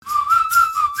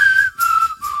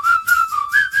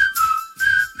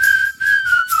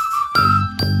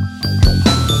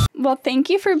Well, thank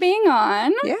you for being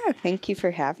on. Yeah, thank you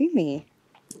for having me.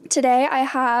 Today I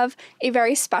have a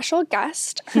very special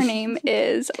guest. Her name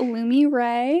is Lumi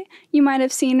Ray. You might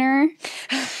have seen her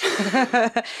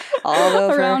all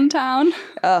over around town.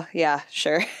 Oh, yeah,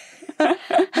 sure. That'll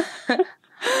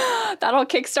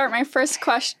kickstart my first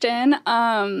question.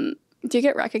 Do you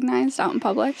get recognized out in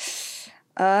public?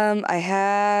 I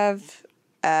have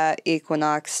at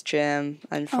Equinox Gym,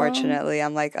 unfortunately.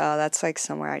 I'm like, oh, that's like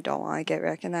somewhere I don't want to get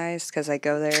recognized because I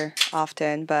go there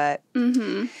often, but...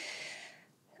 Mm-hmm.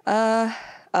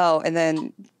 And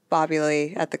then Bobby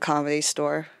Lee at the Comedy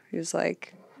Store, he was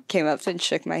like, came up and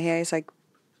shook my hand. He's like,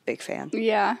 big fan.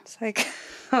 Yeah. It's like,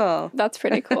 oh. That's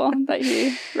pretty cool that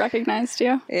he recognized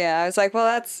you. Yeah, I was like, well,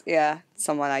 that's,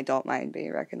 someone I don't mind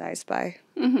being recognized by.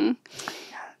 Mm-hmm.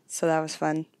 So that was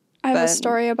fun. I have a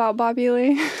story about Bobby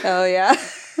Lee. Oh, yeah?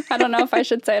 I don't know if I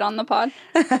should say it on the pod.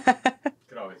 Could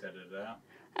always edit it out.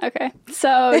 Okay.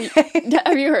 So,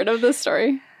 have you heard of this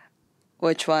story?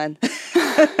 Which one?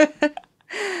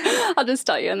 I'll just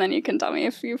tell you, and then you can tell me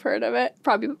if you've heard of it.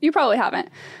 You probably haven't.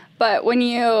 But when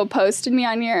you posted me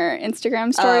on your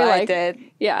Instagram story, I did.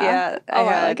 Yeah. A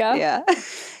while ago. Yeah.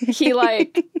 He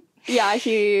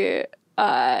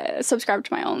subscribed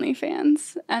to my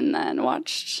OnlyFans and then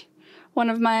watched one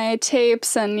of my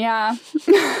tapes, and yeah.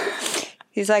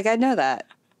 He's like, I know that,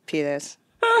 penis.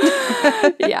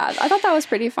 Yeah, I thought that was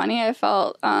pretty funny. I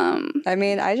felt, I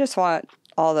mean, I just want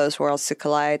all those worlds to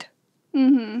collide.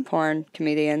 Mm-hmm. Porn,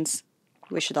 comedians.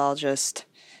 We should all just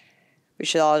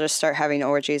start having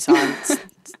orgies on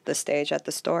the stage at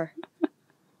the store.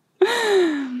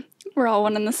 We're all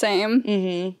one and the same.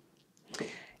 Mm-hmm.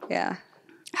 Yeah.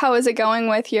 How is it going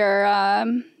with your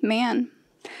man?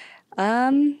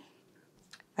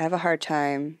 I have a hard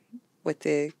time with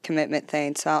the commitment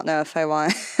thing, so I don't know if I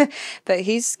want. But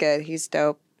he's good. He's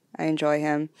dope. I enjoy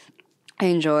him.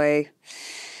 I'm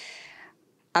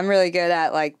really good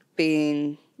at, like,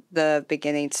 being the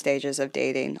beginning stages of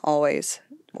dating, always.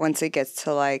 Once it gets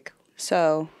to, like,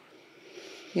 so,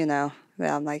 then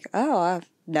I'm like, oh,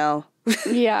 no.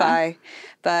 Yeah. Bye.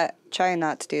 But trying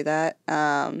not to do that.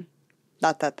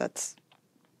 Not that that's,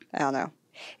 I don't know.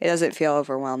 It doesn't feel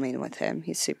overwhelming with him.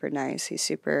 He's super nice. It's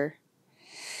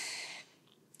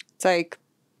like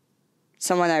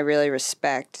someone I really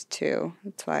respect, too.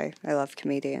 That's why I love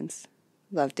comedians.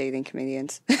 Love dating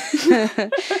comedians.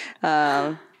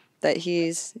 That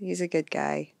he's a good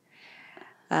guy.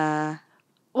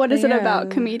 What is it about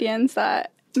comedians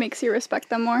that makes you respect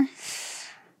them more?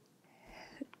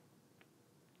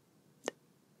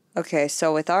 Okay,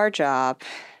 so with our job,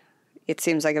 it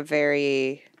seems like a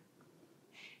very,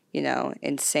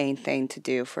 insane thing to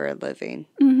do for a living.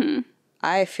 Mm-hmm.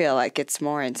 I feel like it's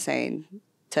more insane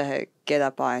to get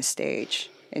up on a stage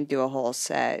and do a whole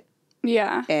set.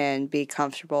 Yeah. And be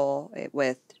comfortable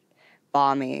with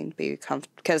bombing.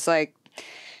 Because, like,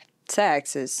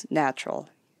 sex is natural.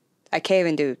 I can't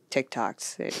even do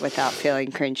TikToks without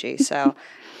feeling cringy. So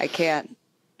I can't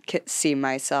see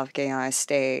myself getting on a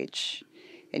stage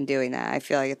and doing that. I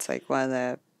feel like it's, like, one of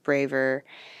the braver,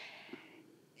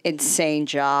 insane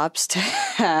jobs to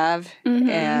have. Mm-hmm,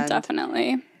 and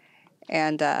definitely.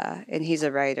 And he's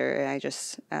a writer, and I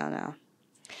don't know.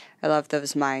 I love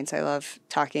those minds. I love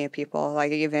talking to people,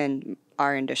 like even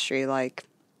our industry, like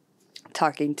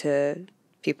talking to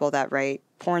people that write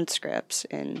porn scripts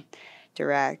and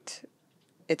direct.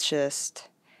 It's just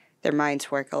their minds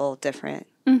work a little different.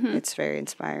 Mm-hmm. It's very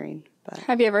inspiring. But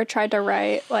have you ever tried to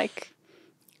write like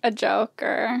a joke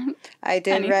or? I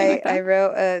did write. Like I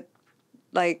wrote a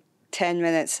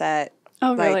 10-minute set.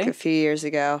 Oh, really? Like a few years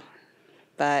ago,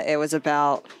 but it was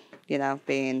about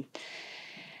being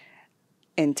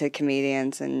into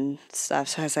comedians and stuff.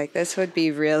 So I was like, this would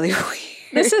be really weird.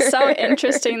 This is so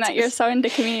interesting that you're so into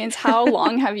comedians. How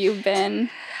long have you been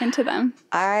into them?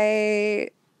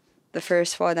 The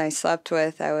first one I slept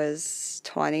with, I was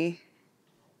 20.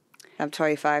 I'm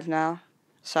 25 now.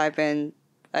 So I haven't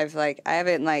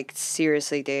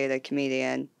seriously dated a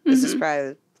comedian. This mm-hmm. is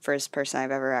probably the first person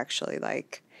I've ever actually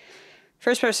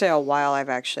first person in a while I've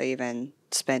actually even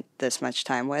spent this much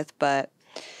time with, but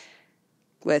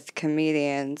with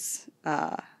comedians,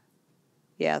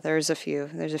 there's a few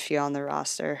on the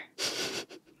roster.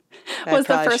 Was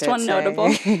the first one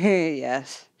notable?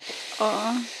 Yes.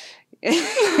 Aw.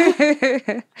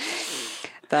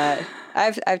 But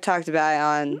I've talked about it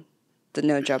on the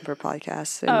No Jumper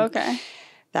podcast. And okay.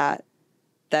 That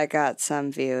got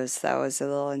some views. That was a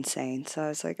little insane. So I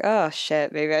was like, oh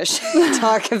shit, maybe I should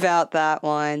talk about that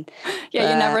one.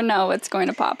 Yeah, you never know what's going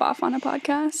to pop off on a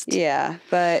podcast. Yeah,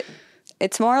 but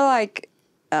it's more like,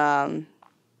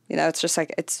 You know, it's just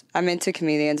like, I'm into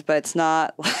comedians, but it's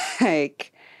not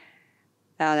like,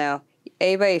 I don't know,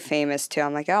 anybody famous too.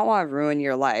 I'm like, I don't want to ruin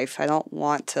your life. I don't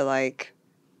want to like,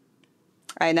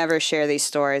 I never share these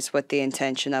stories with the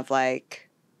intention of like,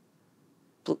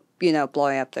 you know,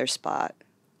 blowing up their spot.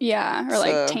 Yeah, or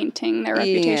like tainting their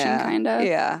reputation, kind of.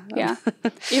 Yeah. Yeah.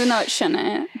 Even though it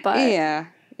shouldn't, but.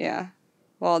 Yeah.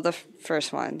 Well, the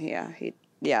first one, yeah.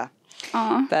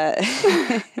 Aw.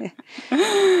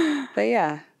 But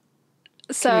yeah.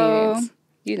 So. Comedians,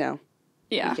 you know.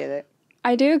 Yeah. You get it.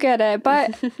 I do get it.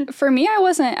 But for me, I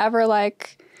wasn't ever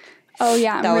like, oh,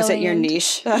 yeah, I'm that really wasn't your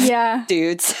niche. Yeah.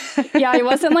 Dudes. Yeah, I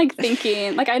wasn't like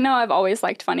thinking. Like, I know I've always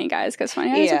liked funny guys because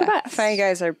funny guys are the best. Funny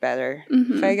guys are better.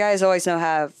 Mm-hmm. Funny guys always know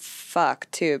how to fuck,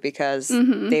 too, because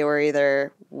they were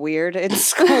either weird in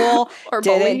school or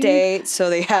didn't bullied. date, so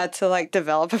they had to, like,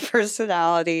 develop a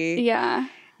personality. Yeah.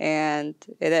 And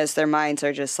it is. Their minds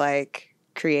are just, like,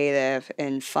 creative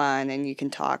and fun, and you can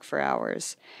talk for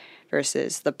hours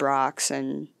versus the Brocks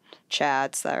and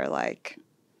Chads that are, like,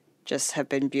 just have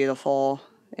been beautiful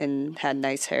and had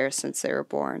nice hair since they were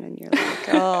born. And you're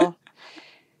like, oh...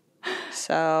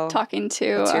 So Talking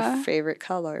to what's your favorite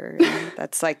color? And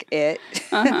that's like it.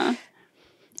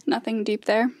 Nothing deep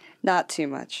there. Not too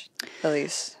much, at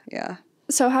least. Yeah.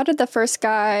 So how did the first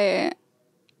guy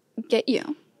get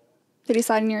you? Did he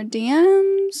slide in your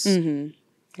DMs? Mm-hmm.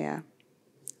 Yeah.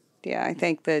 I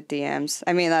think the DMs.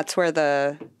 I mean, that's where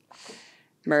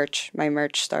my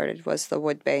merch started, was the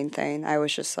Woodbane thing. I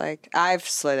was just like, I've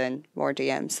slid in more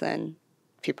DMs than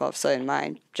people have slid in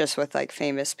mine, just with like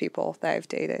famous people that I've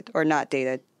dated or not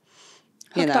dated.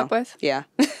 Hooked up with? Yeah.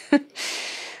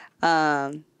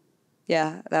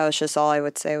 Yeah, that was just all I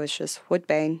would say, was just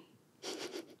Woodbane.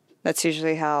 That's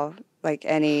usually how like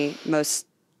most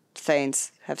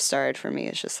things have started for me.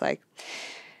 It's just like,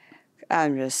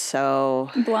 I'm just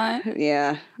so blunt.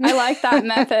 Yeah. I like that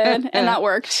method, and that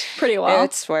worked pretty well.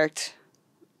 It's worked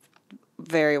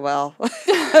very well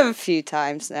a few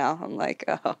times now. I'm like,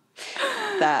 oh,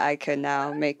 that I could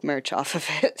now make merch off of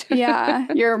it. Yeah,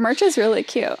 your merch is really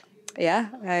cute. Yeah,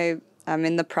 I'm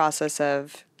in the process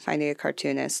of finding a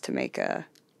cartoonist to make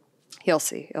you'll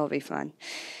see, it'll be fun.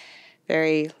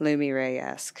 Very Lumi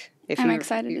Ray-esque. I'm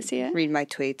excited to see it. Read my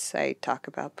tweets, I talk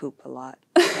about poop a lot.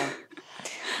 So.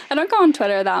 I don't go on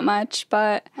Twitter that much,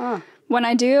 but when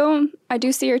I do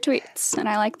see your tweets, and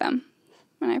I like them,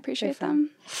 and I appreciate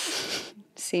them.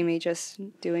 See me just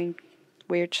doing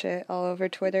weird shit all over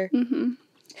Twitter. Mm-hmm.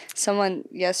 Someone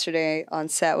yesterday on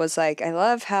set was like, I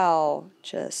love how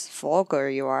just vulgar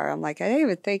you are. I'm like, I didn't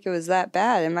even think it was that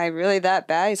bad. Am I really that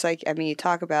bad? He's like, I mean, you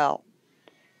talk about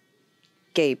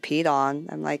gay peed on.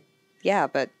 I'm like, yeah,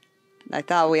 but I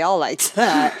thought we all liked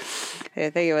that. I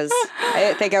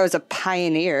didn't think I was a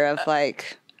pioneer of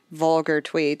like vulgar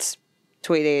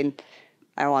tweeting,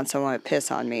 I want someone to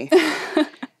piss on me.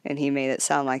 And he made it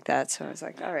sound like that, so I was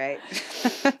like, all right.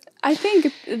 I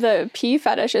think the pee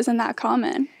fetish isn't that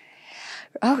common.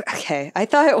 Oh, okay. I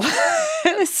thought it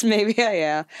was. Maybe I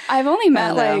am. I've only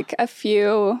met like a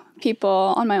few people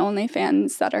on my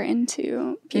OnlyFans that are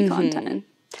into pee content.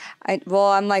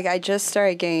 I'm like, I just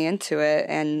started getting into it,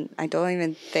 and I don't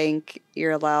even think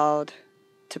you're allowed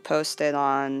to post it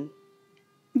on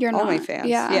OnlyFans.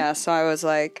 Yeah, so I was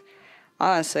like,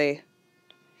 honestly,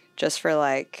 just for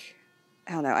like,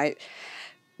 I don't know,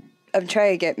 I'm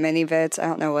trying to get mini vids. I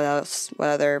don't know what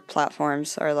other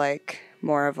platforms are like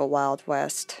more of a Wild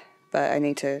West, but I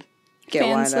need to get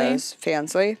one of those.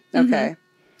 Fansly? Okay.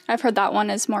 I've heard that one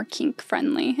is more kink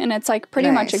friendly, and it's like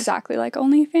pretty much exactly like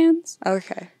OnlyFans.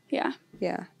 Okay. Yeah.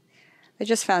 I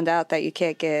just found out that you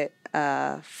can't get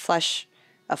a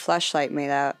fleshlight made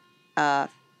out.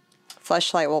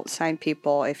 Fleshlight won't sign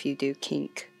people if you do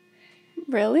kink.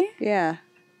 Really? Yeah.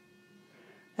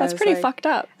 That's pretty fucked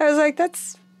up. I was like,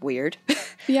 that's weird.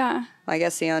 Yeah. Well, I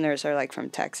guess the owners are like from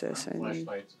Texas. And Fleshlights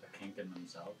a kink in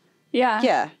themselves. Yeah.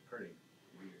 Yeah. Pretty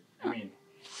weird. I mean,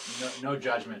 no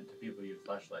judgment to people who use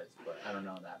fleshlights, but I don't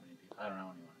know that many people. I don't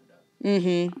know anyone who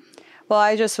does. Mm-hmm. Well,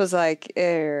 I just was like,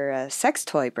 you're a sex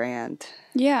toy brand.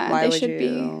 Yeah, Why they should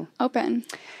be open.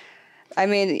 I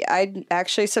mean, I'm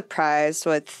actually surprised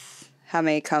with how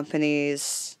many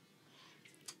companies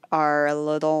are a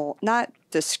little, not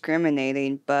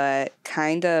discriminating, but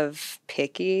kind of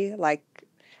picky. Like,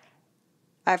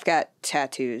 I've got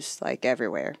tattoos, like,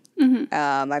 everywhere.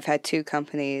 Mm-hmm. I've had 2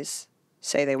 companies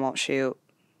say they won't shoot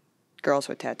girls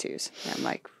with tattoos. And I'm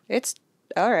like, it's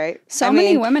all right. So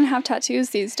many women have tattoos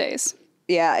these days.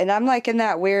 Yeah, and I'm like in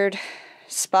that weird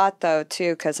spot though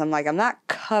too, because I'm like, I'm not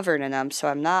covered in them, so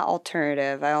I'm not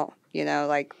alternative. I don't,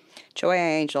 like Joanna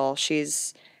Angel,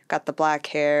 she's got the black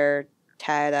hair,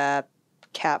 tied up,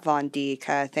 Kat Von D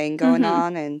kind of thing going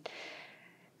on, and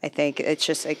I think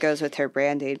it goes with her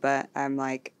branding, but I'm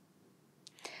like,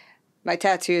 my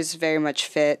tattoos very much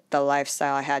fit the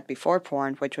lifestyle I had before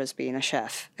porn, which was being a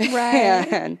chef. Right.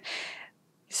 And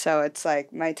so it's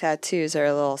like my tattoos are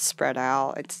a little spread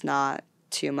out. It's not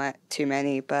too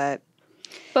many, but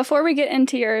Before we get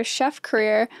into your chef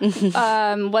career,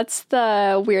 what's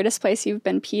the weirdest place you've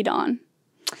been peed on?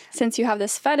 Since you have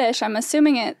this fetish, I'm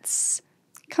assuming it's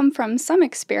come from some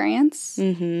experience.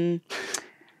 I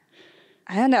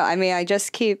don't know. I mean, I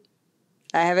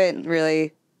haven't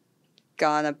really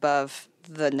gone above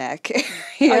the neck.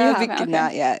 You haven't? Okay.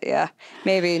 Not yet, yeah.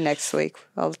 Maybe next week.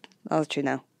 I'll let you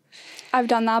know. I've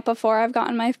done that before. I've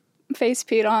gotten my face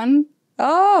peed on.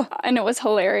 Oh! And it was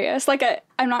hilarious. Like,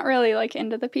 I'm not really, like,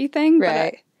 into the pee thing,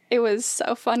 right. But it was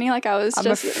so funny. Like, I was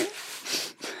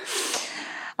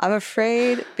I'm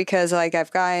afraid because, like,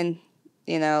 I've gotten,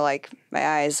 you know, like, my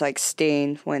eyes, like,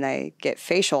 stain when I get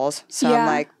facials. So I'm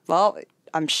like, well,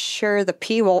 I'm sure the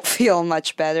pee won't feel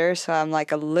much better. So I'm,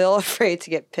 like, a little afraid to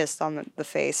get pissed on the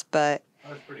face, but... I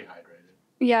was pretty hydrated.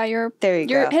 Yeah, there you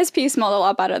go. His pee smelled a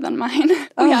lot better than mine.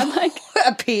 We had, like...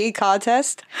 a pee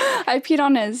contest? I peed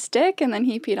on his dick, and then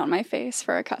he peed on my face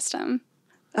for a custom.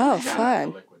 Oh,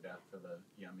 fun. Liquid death for the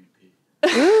yummy pee.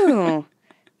 Ooh.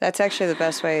 That's actually the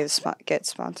best way to get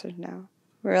sponsored now.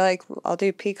 We're like, I'll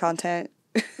do pee content.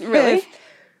 Really?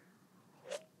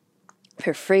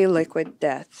 For free liquid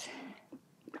death.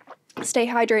 Stay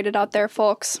hydrated out there,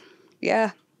 folks.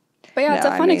 Yeah. But yeah, it's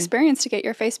a fun experience to get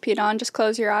your face peed on. Just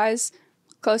close your eyes,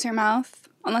 close your mouth,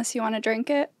 unless you want to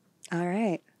drink it. All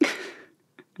right.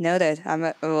 Noted.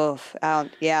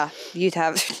 You'd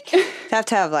have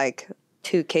to have like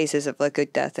 2 cases of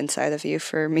liquid death inside of you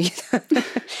for me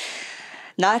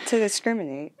not to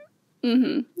discriminate.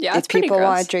 Mm-hmm. Yeah, it's pretty gross. If people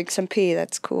want to drink some pee,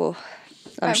 that's cool.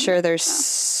 I'm sure there's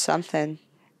something.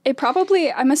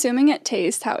 I'm assuming it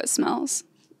tastes how it smells.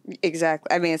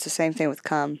 Exactly. I mean, it's the same thing with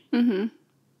cum. Mm-hmm.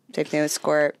 Same thing with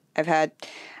squirt.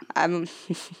 I'm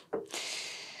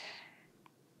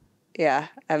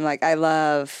like, I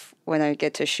love when I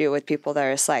get to shoot with people that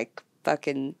are just like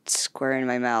fucking squirting in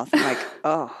my mouth. I'm like,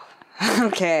 oh,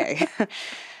 okay.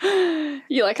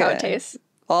 You like how it tastes?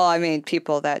 Well, I mean,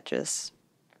 people that just,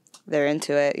 they're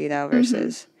into it, you know,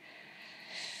 versus...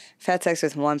 I've had sex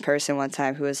with one person one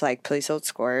time who was like, please don't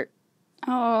squirt.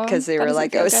 Oh, because they were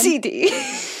like OCD.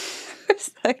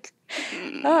 It's like,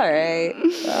 all right.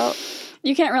 Well,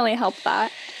 you can't really help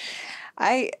that.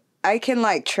 I can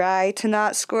like try to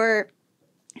not squirt.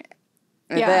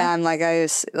 Yeah. But I'm like, I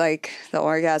just like the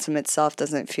orgasm itself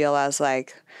doesn't feel as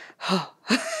like, oh.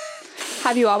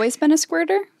 Have you always been a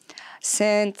squirter?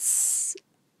 Since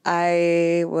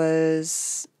I've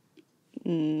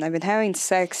been having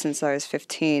sex since I was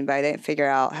 15, but I didn't figure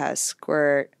out how to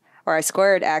squirt. Or I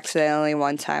squirted accidentally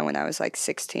one time when I was like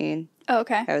 16. Oh,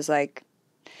 okay. I was like...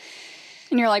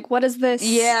 And you're like, what is this?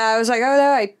 Yeah, I was like, oh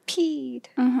no, I peed.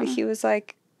 But he was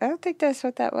like, I don't think that's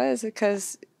what that was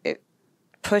because it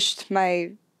pushed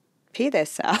my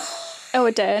penis out. Oh,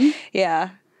 it did? Yeah.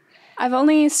 I've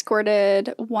only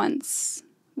squirted once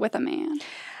with a man.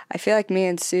 I feel like me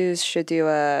and Suze should do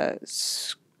a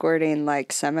squirting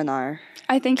like seminar.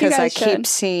 I think you guys should. Because I keep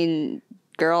seeing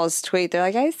girls tweet. They're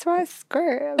like, I just want to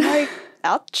squirt. I'm like,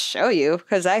 I'll show you.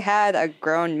 Because I had a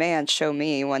grown man show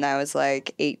me when I was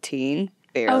like 18.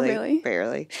 Barely. Oh, really?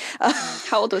 Barely.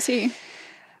 How old was he?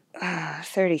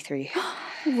 33.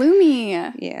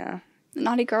 Lumi. Yeah.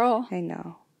 Naughty girl. I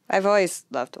know. I've always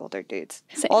loved older dudes.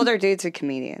 Same. Older dudes and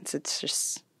comedians. It's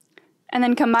just... And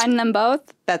then combine them both?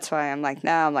 That's why I'm like,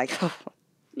 now I'm like... Oh.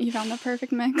 You found the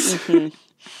perfect mix. And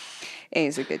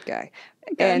he's a good guy.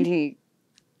 Good. And he...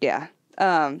 Yeah.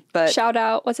 But... Shout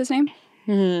out... What's his name?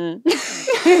 Shout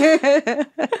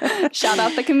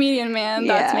out the comedian man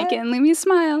that's making Lumi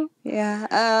smile.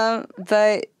 Yeah.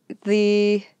 But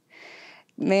the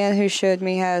man who showed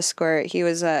me how to squirt, he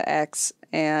was an ex,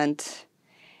 and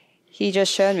he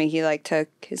just showed me. He like took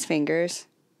his fingers,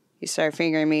 he started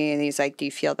fingering me, and he's like, "Do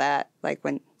you feel that? Like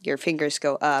when your fingers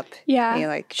go up?" Yeah. And he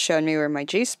like showed me where my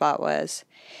G spot was.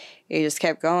 He just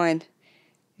kept going.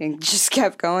 And just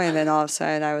kept going, and then all of a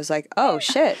sudden I was like, oh,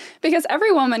 shit. Because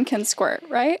every woman can squirt,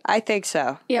 right? I think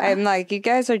so. Yeah. I'm like, you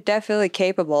guys are definitely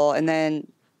capable, and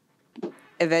then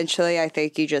eventually I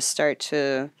think you just start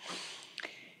to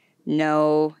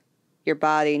know your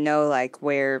body, know, like,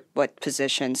 what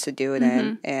positions to do it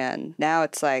in, and now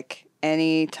it's like,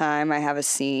 any time I have a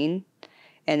scene,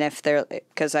 and if they're,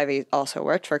 because I've also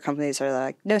worked for companies that are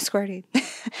like, no squirting,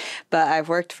 but I've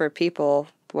worked for people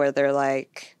where they're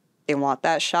like, they want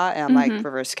that shot, and I'm like,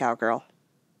 reverse cowgirl.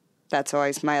 That's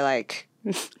always my, like,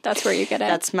 That's where you get it.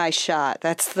 That's my shot.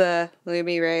 That's the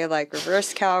Lumi Ray, like,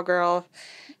 reverse cowgirl,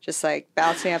 just, like,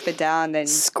 bouncing up and down. Then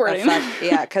Squirting.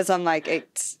 Yeah, because I'm like,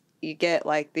 you get,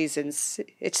 like, these,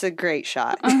 it's a great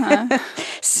shot.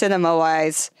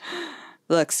 Cinema-wise,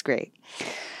 looks great.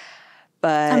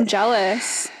 But I'm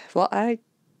jealous. well, I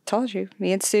told you,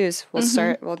 me and Suze,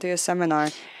 we'll do a seminar.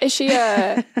 Is she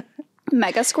a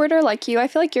mega squirter like you? I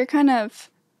feel like you're kind of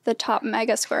the top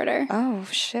mega squirter. Oh,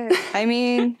 shit. I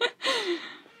mean,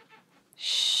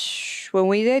 when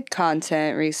we did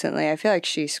content recently, I feel like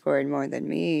she scored more than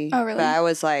me. Oh, really? But I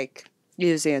was, like,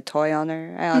 using a toy on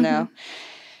her. I don't know.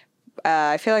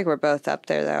 I feel like we're both up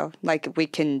there, though. Like, we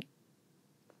can,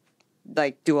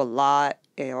 like, do a lot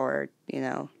or, you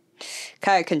know,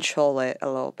 kind of control it a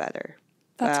little better.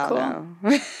 That's I cool. don't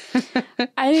know.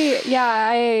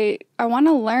 I want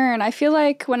to learn. I feel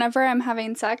like whenever I'm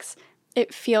having sex,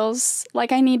 it feels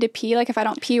like I need to pee. Like if I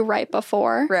don't pee right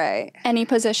before Right. any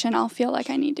position, I'll feel like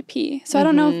I need to pee. So I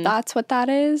don't know if that's what that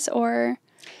is or...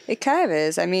 It kind of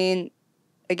is. I mean,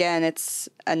 again, it's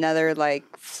another, like,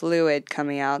 fluid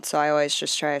coming out, so I always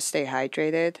just try to stay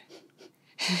hydrated.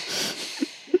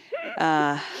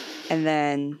 And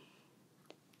then,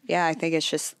 yeah, I think it's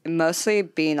just mostly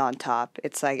being on top.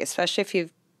 It's like, especially if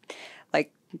you've,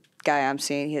 like, guy I'm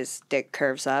seeing, his dick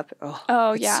curves up.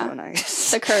 Oh it's yeah. so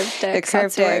nice. The curved dicks.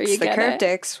 The curved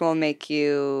dicks will make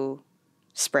you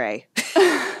spray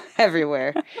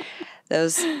everywhere.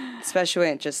 Those, especially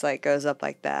when it just, like, goes up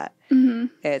like that. Mm-hmm.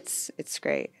 It's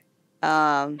great.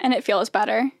 And it feels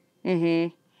better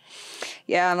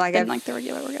Yeah, I'm like... than like the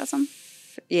regular orgasm.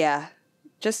 Yeah.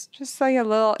 Just like a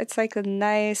little... It's like a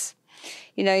nice...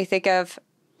 You know, you think of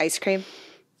ice cream,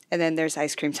 and then there's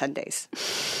ice cream sundaes.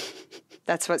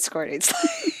 That's what squirting's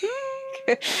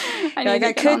like.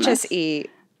 I could just eat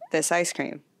this ice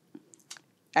cream.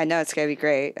 I know it's going to be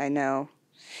great. I know.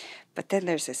 But then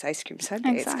there's this ice cream sundae.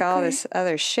 Exactly. It's got all this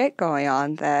other shit going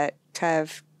on that kind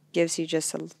of gives you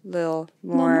just a little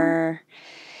more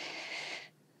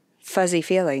fuzzy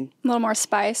feeling. A little more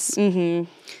spice. Mm-hmm.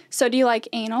 So do you like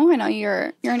anal? I know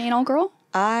you're an anal girl.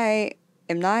 I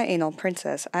am not an anal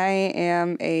princess. I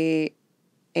am a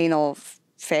anal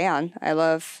fan.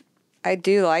 I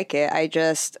do like it. I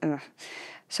just,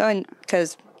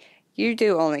 because you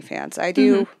do OnlyFans. I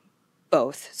do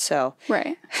both. So.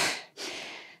 Right.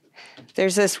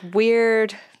 There's this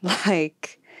weird,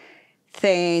 like,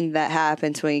 thing that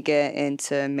happens when you get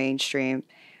into mainstream.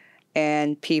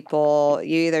 And people,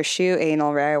 you either shoot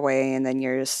anal right away and then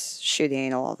you're just shooting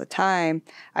anal all the time.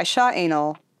 I shot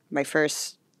anal my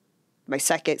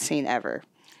second scene ever.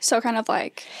 So kind of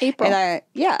like April. And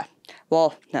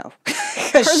well, no.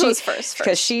 Hers was first.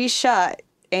 Because she shot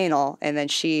anal and then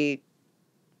she,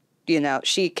 you know,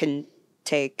 she can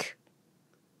take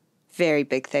very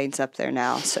big things up there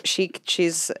now. So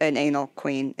she's an anal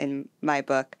queen in my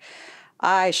book.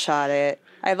 I shot it.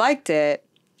 I liked it.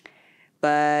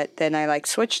 But then I, like,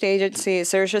 switched agencies.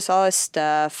 There's just all this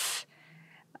stuff.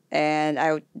 And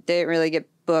I didn't really get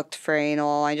booked for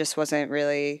anal. I just wasn't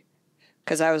really...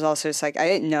 Because I was also just, like, I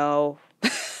didn't know,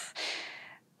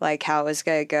 like, how it was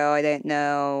going to go. I didn't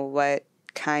know what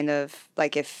kind of...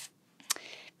 Like, if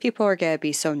people were going to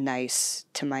be so nice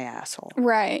to my asshole.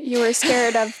 Right. You were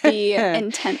scared of the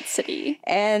intensity.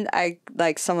 And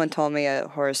someone told me a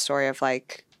horror story of,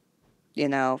 like, you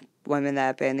know, women that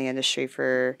have been in the industry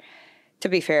for... To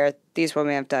be fair, these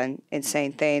women have done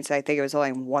insane things. I think it was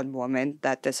only one woman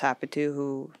that this happened to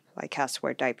who, like, has to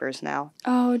wear diapers now.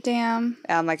 Oh, damn.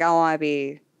 And I'm like, I don't want to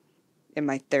be in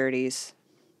my 30s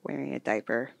wearing a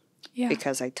diaper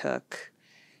because I took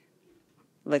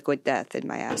liquid death in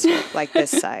my asshole, like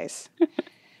this size.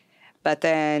 But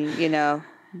then, you know,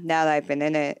 now that I've been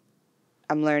in it,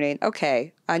 I'm learning,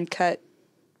 okay, uncut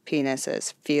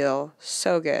penises feel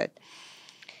so good.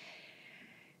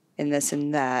 And this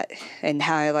and that, and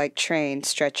how I, like, train,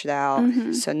 stretch it out.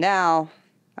 Mm-hmm. So now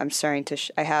I'm starting to,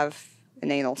 I have an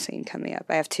anal scene coming up.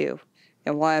 I have two.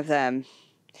 And one of them's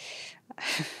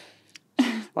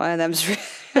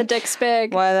the dick's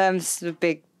big. One of them's a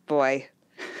big boy.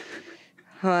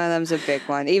 One of them's a big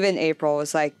one. Even April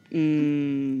was like, Are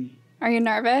you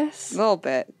nervous? A little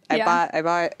bit. Yeah. I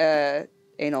bought a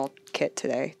anal kit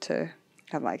today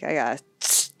I'm like, I gotta.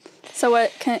 So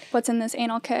what's in this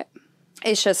anal kit?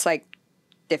 It's just, like,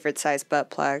 different size butt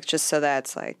plugs, just so that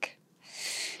it's, like,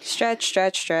 stretch.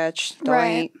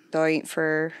 Don't eat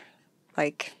for,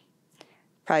 like,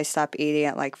 probably stop eating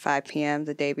at, like, 5 p.m.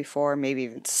 the day before, maybe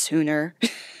even sooner.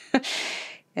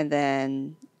 And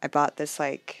then I bought this,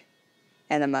 like,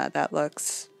 enema that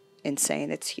looks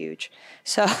insane. It's huge.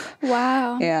 So,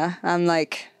 wow. Yeah, I'm,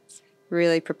 like,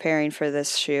 really preparing for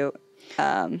this shoot.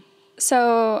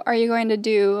 So are you going to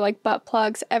do like butt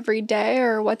plugs every day,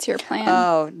 or what's your plan?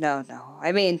 Oh, no.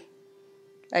 I mean,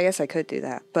 I guess I could do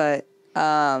that, but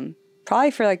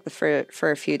probably for like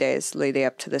for a few days leading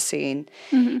up to the scene,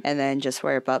 and then just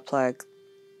wear a butt plug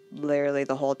literally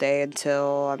the whole day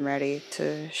until I'm ready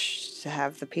to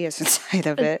have the penis inside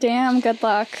of it. Damn, good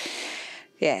luck.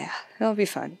 Yeah, it'll be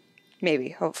fun. Maybe,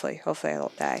 hopefully I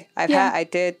don't die.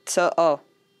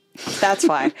 That's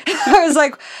why. I was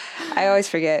like, I always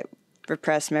forget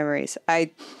repressed memories.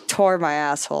 I tore my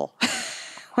asshole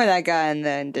when I got in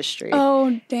the industry.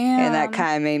 Oh, damn. And that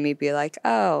kind of made me be like,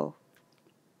 oh,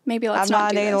 maybe let's I'm not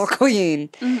not do an anal this. queen.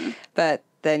 But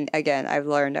then again, I've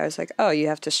learned, I was like, oh, you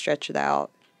have to stretch it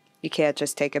out. You can't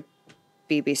just take a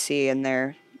BBC and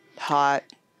they're hot.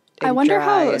 I wonder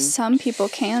how and some people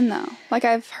can, though. Like,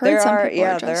 I've heard some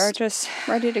people are just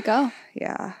ready to go.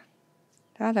 Yeah.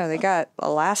 I don't know. They got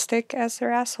elastic as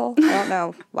their asshole. I don't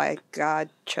know why God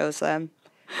chose them.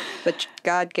 But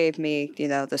God gave me,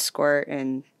 the squirt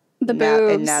and the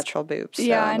boobs. And natural boobs. So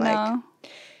yeah, I know.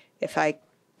 If I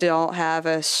don't have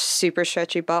a super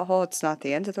stretchy butthole, it's not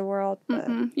the end of the world. But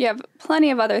You have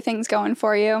plenty of other things going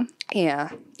for you.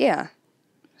 Yeah.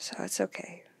 So it's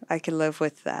okay. I can live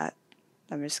with that.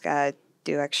 I'm just gotta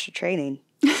do extra training.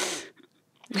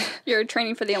 You're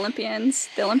training for the Olympics.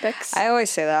 I always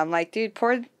say that. I'm like, dude,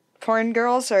 porn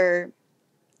girls are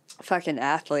fucking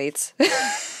athletes.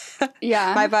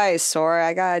 Yeah. My body is sore.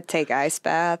 I gotta take ice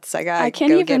baths. I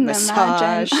can't go even get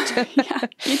massaged. imagine. Yeah,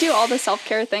 you do all the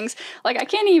self-care things. Like, I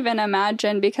can't even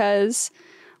imagine because,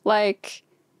 like,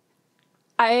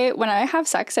 when I have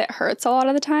sex, it hurts a lot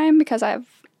of the time because I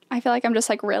feel like I'm just,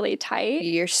 like, really tight.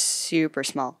 You're super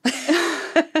small.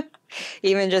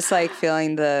 Even just, like,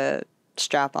 feeling the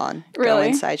strap on go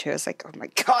inside you, I was like, oh, my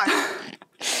God.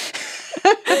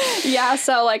 Yeah,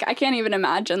 so, like, I can't even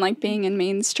imagine, like, being in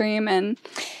mainstream and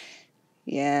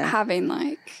having,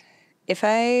 like,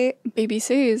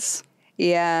 BBCs.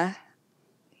 Yeah.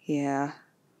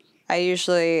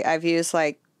 I've used,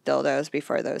 like, dildos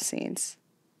before those scenes.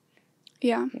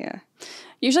 Yeah. Yeah.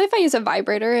 Usually if I use a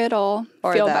vibrator, it'll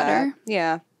feel better.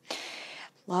 Yeah.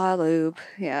 A lot of lube.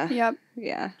 Yeah. Yep.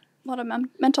 Yeah. A lot of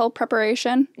mental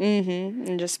preparation. Mm-hmm.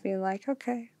 And just being like,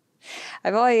 okay.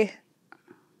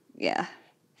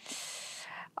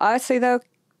 Honestly, though,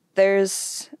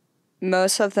 there's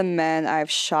most of the men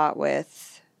I've shot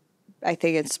with, I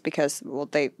think it's because,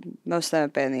 most of them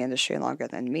have been in the industry longer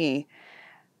than me.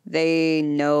 They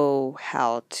know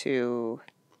how to...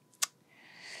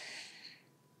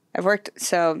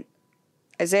 So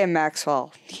Isaiah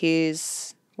Maxwell,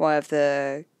 he's one of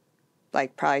the,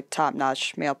 like, probably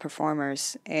top-notch male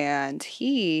performers, and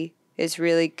he is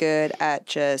really good at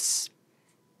just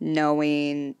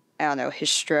knowing, I don't know, his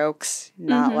strokes,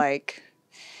 not, like,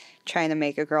 trying to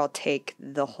make a girl take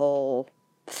the whole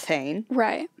thing.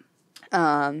 Right.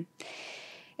 And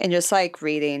just, like,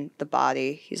 reading the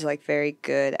body, he's, like, very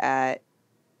good at,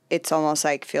 it's almost,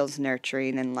 like, feels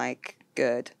nurturing and, like,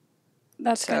 good.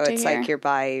 That's good to hear. So it's like your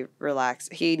body relax.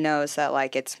 He knows that,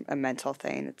 like, it's a mental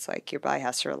thing. It's like your body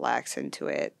has to relax into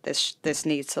it. This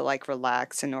needs to, like,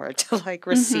 relax in order to, like,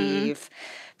 receive.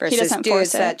 Versus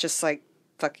dudes that just, like,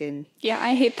 fucking... Yeah,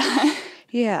 I hate that.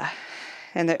 Yeah.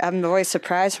 And I'm always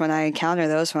surprised when I encounter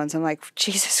those ones. I'm like,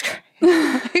 Jesus Christ.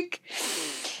 Like,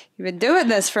 you've been doing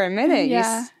this for a minute.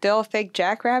 Yeah. You still think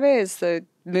Jackrabbit is the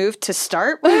move to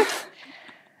start with?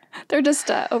 They're just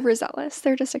overzealous.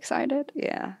 They're just excited.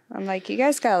 Yeah. I'm like, you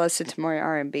guys got to listen to more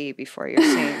R&B before your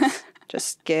scenes.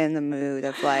 Just get in the mood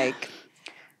of, like,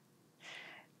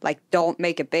 don't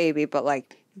make a baby, but,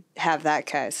 like, have that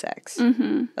kind of sex.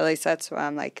 Mm-hmm. At least that's what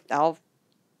I'm like, I'm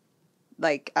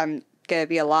going to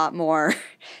be a lot more,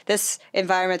 this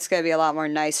environment's going to be a lot more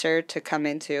nicer to come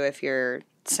into if you're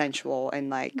sensual and,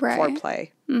 like,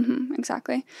 foreplay. Mm-hmm,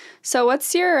 exactly. So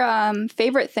what's your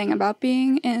favorite thing about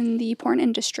being in the porn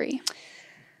industry?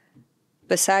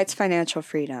 Besides financial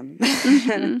freedom.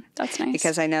 Mm-hmm. That's nice.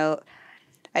 Because I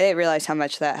didn't realize how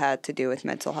much that had to do with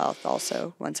mental health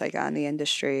also once I got in the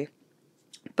industry.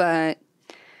 But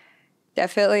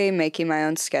definitely making my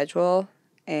own schedule.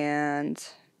 And,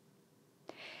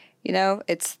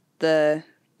 it's the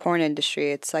porn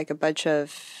industry. It's like a bunch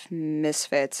of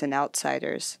misfits and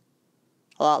outsiders.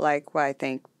 A lot like what I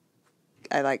think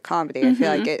I like comedy. I feel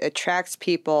like it attracts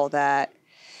people that,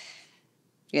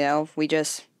 we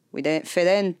didn't fit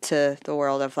into the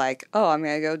world of, like, oh, I'm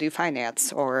going to go do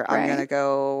finance, or I'm going to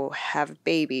go have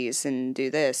babies and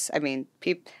do this. I mean,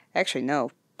 I actually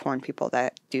know porn people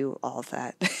that do all of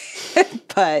that.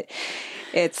 But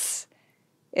it's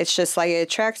just like, it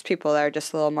attracts people that are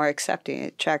just a little more accepting.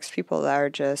 It attracts people that are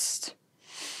just,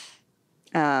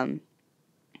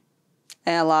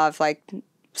 And a lot of, like,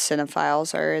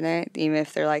 cinephiles are in it, even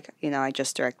if they're like, you know, I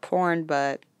just direct porn,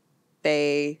 but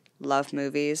they love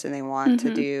movies and they want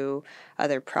to do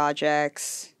other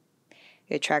projects.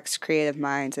 It attracts creative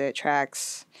minds. It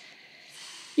attracts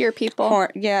Your people.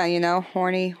 horny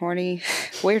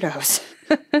weirdos.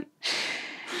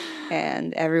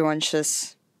 And everyone's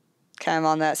just kind of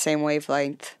on that same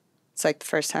wavelength. It's like the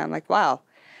first time, like, wow,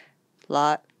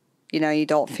 you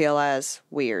don't feel as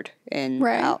weird in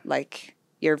out, like,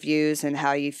 your views and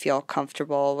how you feel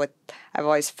comfortable with. I've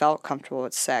always felt comfortable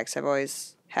with sex.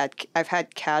 I've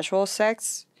had casual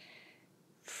sex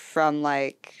from,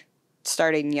 like,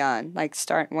 starting young, like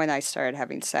when I started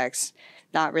having sex,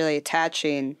 not really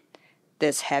attaching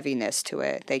this heaviness to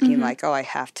it, thinking like, oh, I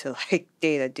have to, like,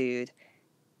 date a dude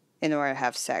in order to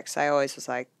have sex. I always was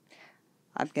like,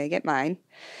 I'm gonna get mine.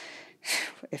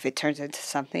 If it turns into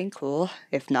something, cool.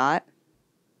 If not,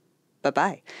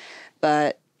 bye-bye.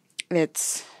 But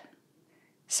it's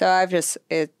so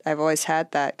I've always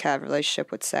had that kind of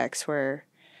relationship with sex where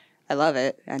I love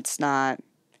it. It's not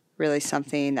really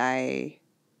something I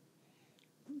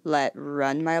let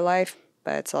run my life,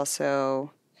 but it's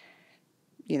also,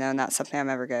 not something I'm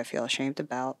ever going to feel ashamed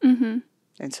about. Mm-hmm.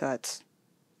 And so it's,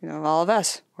 all of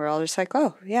us, we're all just like,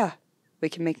 oh, yeah, we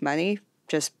can make money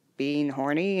just being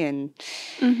horny and...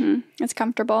 It's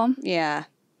comfortable. Yeah,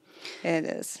 it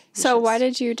is. So why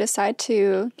did you decide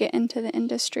to get into the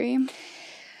industry?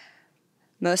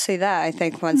 Mostly that. I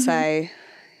think once I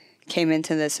came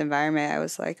into this environment, I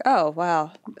was like, oh,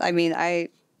 wow. I mean, I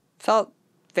felt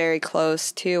very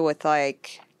close, too, with,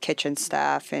 like, kitchen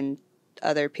staff and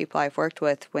other people I've worked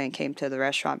with when it came to the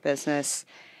restaurant business.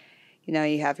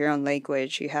 You have your own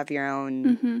language. You have your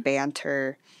own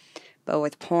banter. But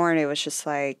with porn, it was just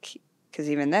like, because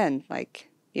even then, like,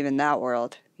 even that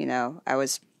world, I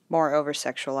was more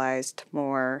over-sexualized,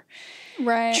 more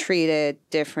treated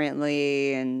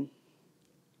differently, and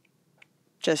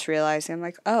just realizing, I'm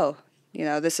like, oh,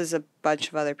 this is a bunch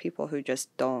of other people who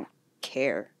just don't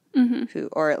care,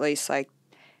 or at least, like,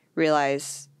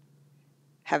 realize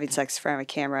having sex in front of a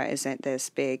camera isn't this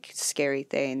big, scary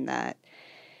thing that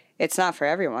it's not for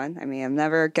everyone. I mean, I'm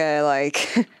never gonna,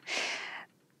 like,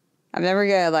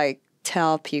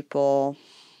 tell people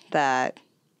that,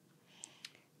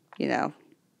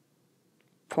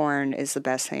 porn is the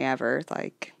best thing ever.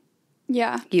 Like,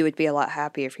 yeah, you would be a lot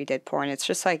happier if you did porn. It's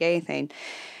just like anything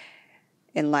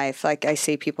in life. Like, I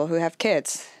see people who have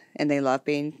kids and they love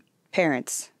being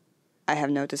parents. I have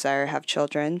no desire to have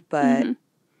children, but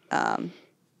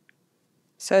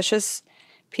so it's just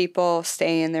people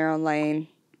staying in their own lane.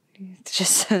 It's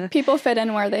just people fit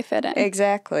in where they fit in.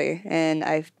 Exactly. And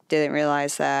I didn't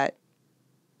realize that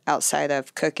outside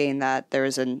of cooking that there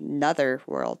was another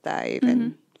world that I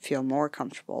even feel more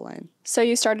comfortable in. So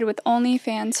you started with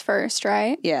OnlyFans first,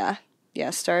 right? Yeah.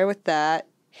 Yeah, started with that.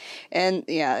 And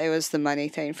yeah, it was the money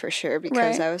thing for sure,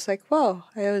 because I was like, whoa.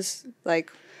 I was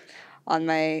like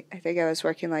I think I was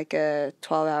working like a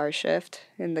 12-hour shift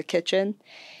in the kitchen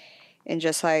and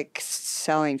just like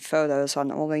selling photos on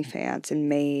OnlyFans, and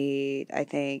made, I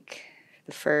think,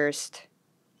 the first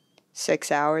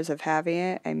 6 hours of having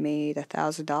it, I made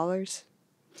 $1,000.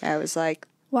 I was like,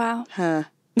 wow. Huh.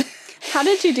 How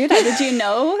did you do that? Did you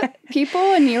know people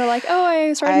and you were like, oh,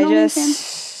 I started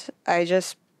OnlyFans? I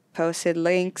just posted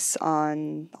links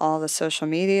on all the social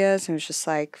medias and was just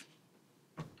like,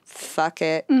 fuck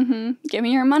it. Give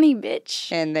me your money,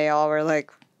 bitch. And they all were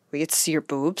like, we get to see your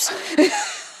boobs.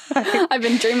 I've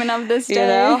been dreaming of this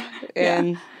day.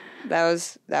 And that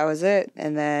was it.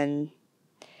 And then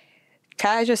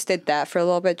kind of just did that for a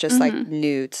little bit, just like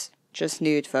nudes, just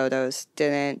nude photos.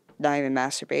 Not even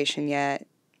masturbation yet.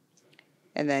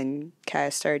 And then kind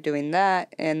of started doing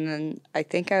that. And then I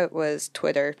think it was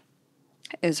Twitter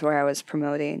is where I was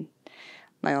promoting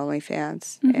my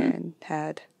OnlyFans and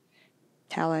had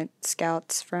talent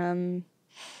scouts from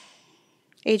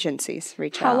agencies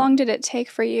reach out. How long did it take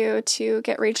for you to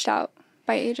get reached out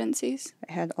by agencies?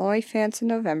 I had OnlyFans in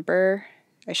November.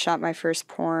 I shot my first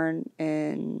porn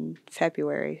in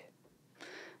February.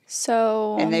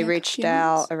 So, and they reached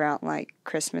out around like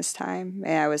Christmas time,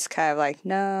 and I was kind of like,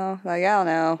 no, like, I don't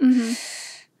know.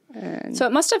 And so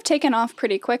it must have taken off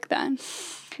pretty quick then.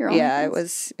 Yeah, it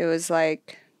was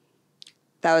like,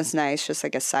 that was nice, just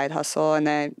like a side hustle. And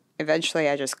then eventually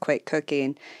I just quit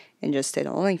cooking and just did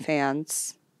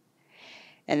OnlyFans.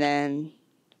 And then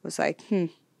was like,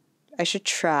 I should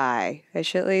try. I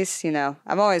should at least, I'm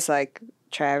always like,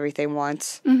 try everything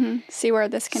once. See where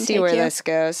this can take you. See where this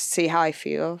goes. See how I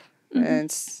feel.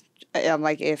 And I'm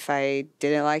like, if I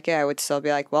didn't like it, I would still be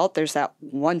like, well, there's that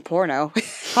one porno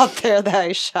out there that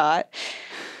I shot.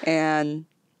 And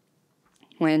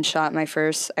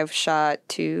I've shot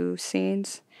 2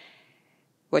 scenes,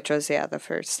 which was, the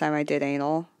first time I did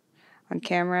anal on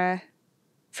camera.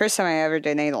 First time I ever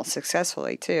did anal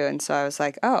successfully, too. And so I was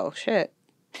like, oh, shit.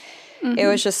 Mm-hmm. It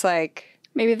was just like...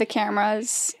 Maybe the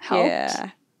cameras helped.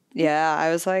 Yeah. Yeah,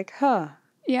 I was like, huh.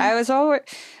 Yeah. I was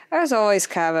always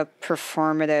kind of a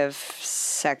performative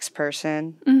sex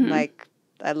person. Mm-hmm. Like,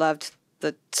 I loved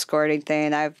the squirting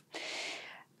thing. I've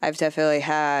definitely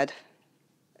had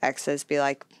exes be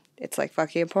like, it's like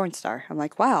fucking a porn star. I'm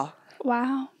like, wow.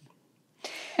 Wow.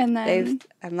 And then...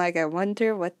 I'm like, I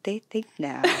wonder what they think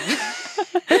now.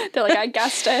 They're like, I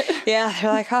guessed it. Yeah,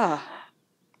 they're like, oh,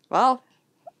 well,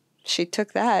 she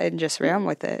took that and just ran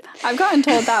with it. I've gotten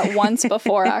told that once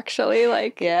before, actually,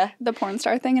 like the porn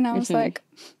star thing, and I was like,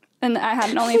 and I had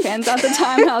an OnlyFans at the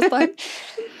time, and I was like...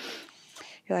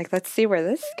 You're like, let's see where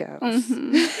this goes.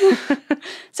 Mm-hmm.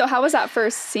 So how was that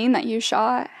first scene that you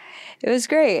shot? It was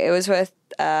great. It was with,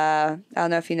 I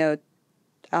don't know if you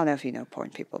know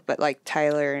porn people, but like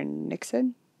Tyler and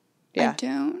Nixon. Yeah. I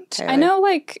don't. Tyler. I know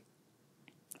like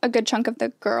a good chunk of the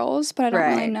girls, but I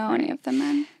don't really know any of the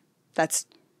men. That's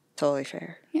totally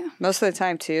fair. Yeah. Most of the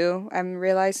time, too, I'm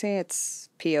realizing it's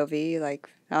POV. Like,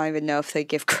 I don't even know if they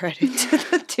give credit to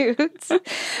the dudes.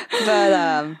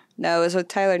 But, no, it was with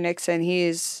Tyler Nixon.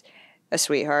 He's a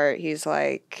sweetheart. He's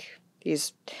like,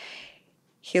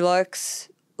 he looks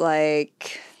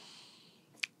like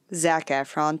Zac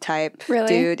Efron type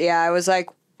dude. Yeah, I was like,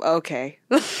 okay.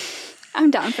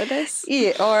 I'm down for this.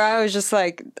 Yeah, or I was just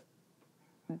like,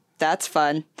 that's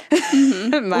fun.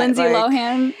 Mm-hmm. Lindsay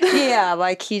Lohan. Yeah,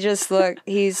 like he's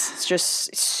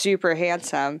just super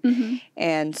handsome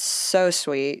and so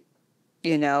sweet,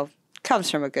 comes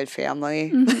from a good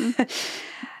family.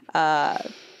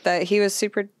 But he was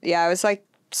super, I was like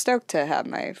stoked to have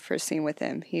my first scene with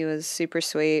him. He was super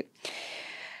sweet.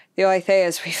 The only thing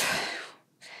is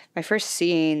my first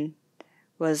scene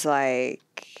was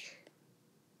like,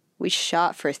 we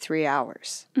shot for 3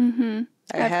 hours. Mm-hmm.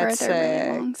 I've heard they're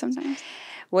really long sometimes.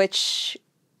 Which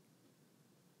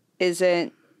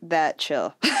isn't that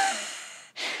chill.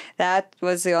 That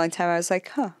was the only time I was like,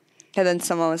 huh. And then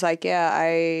someone was like, yeah,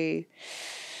 I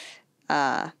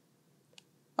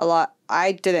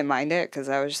didn't mind it because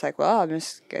I was just like, well, I'm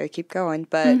just going to keep going.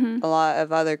 But a lot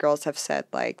of other girls have said,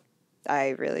 like, I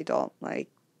really don't like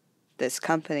this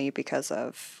company because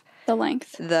of... the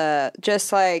length.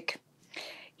 Just like...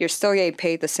 You're still getting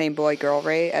paid the same boy-girl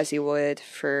rate as you would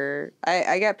for...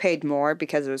 I got paid more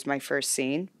because it was my first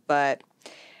scene, but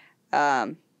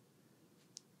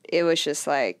it was just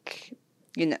like,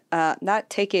 not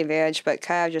taking advantage, but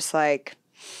kind of just like,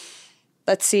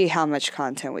 let's see how much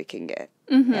content we can get.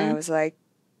 Mm-hmm. And I was like,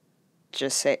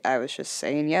 I was just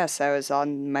saying yes. I was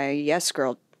on my yes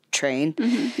girl train.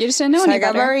 Mm-hmm. You just didn't know any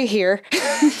better. I'm already here.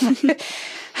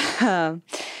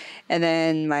 And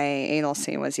then my anal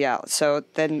scene was, so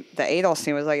then the anal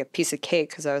scene was like a piece of cake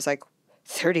because I was like,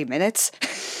 30 minutes?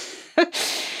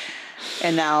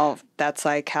 And now that's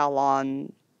like how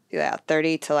long,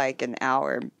 30 to like an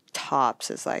hour tops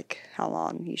is like how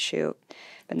long you shoot.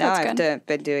 But now I've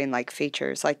been doing like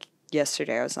features. Like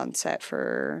yesterday I was on set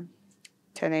for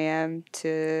 10 a.m.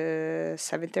 to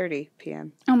 7:30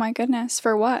 p.m. Oh my goodness.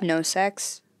 For what? No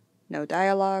sex, no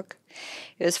dialogue.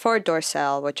 It was for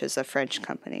Dorsal, which is a French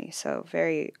company, so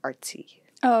very artsy.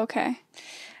 Oh, okay.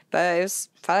 But it was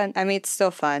fun. I mean, it's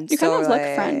still fun. You kind of look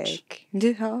French.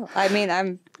 I mean,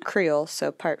 I'm Creole,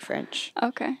 so part French.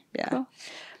 Okay. Yeah. Cool.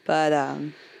 But,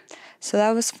 so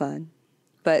that was fun.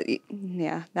 But,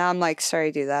 yeah, now I'm like,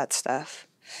 starting to do that stuff.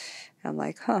 I'm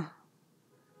like, huh.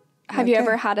 Have you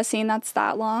ever had a scene that's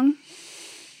that long?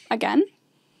 Again?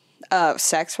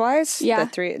 Sex-wise? Yeah.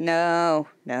 No.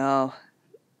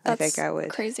 That's I think I would.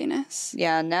 Craziness.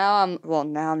 Yeah, now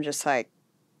I'm just like,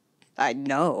 I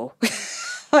know.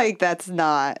 Like, that's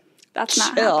not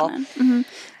chill. Happening. Mm-hmm.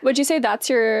 Would you say that's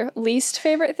your least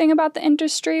favorite thing about the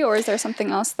industry, or is there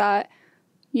something else that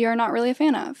you're not really a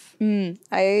fan of?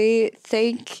 I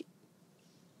think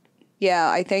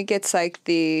it's like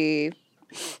the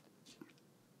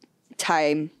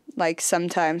time. Like,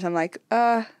 sometimes I'm like,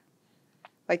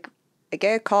 like, I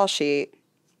get a call sheet.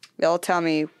 They'll tell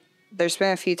me, there's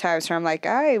been a few times where I'm like,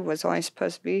 I was only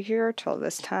supposed to be here till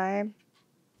this time.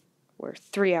 We're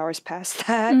 3 hours past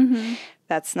that. Mm-hmm.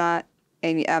 That's not,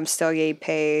 and I'm still getting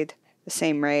paid the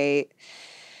same rate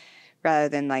rather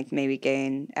than like maybe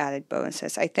getting added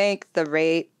bonuses. I think the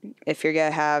rate, if you're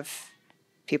going to have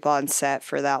people on set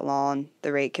for that long,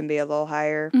 the rate can be a little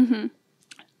higher. Mm-hmm.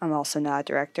 I'm also not a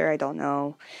director. I don't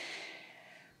know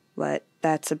what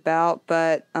that's about,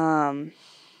 but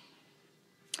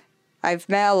I've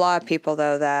met a lot of people,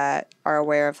 though, that are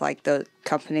aware of, like, the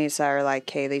companies that are like,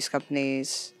 hey, these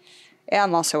companies... Yeah,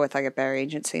 I'm also with, like, a better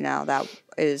agency now that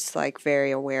is, like,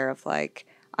 very aware of, like,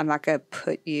 I'm not going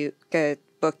to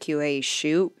book you a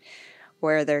shoot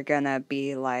where they're going to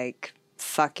be, like,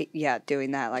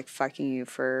 doing that, like, fucking you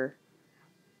for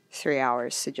 3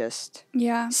 hours to just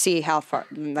see how far,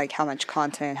 like, how much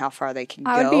content, how far they can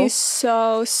go. I would be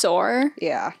so sore.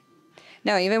 Yeah.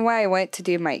 No, even when I went to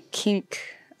do my kink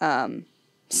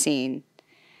scene,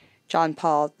 John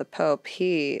Paul the Pope,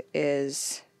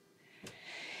 he's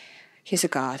a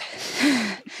god.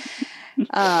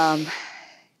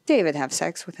 Didn't have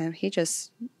sex with him. He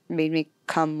just made me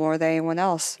come more than anyone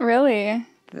else. Really?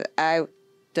 I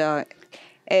don't.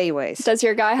 Anyways. Does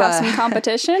your guy have some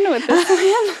competition with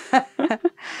this man?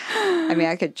 I mean,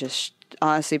 I could just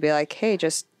honestly be like, hey,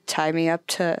 just tie me up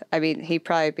to... I mean, he'd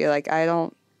probably be like, I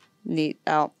don't know.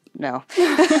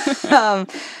 When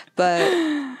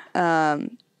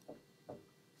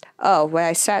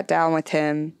I sat down with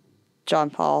him, John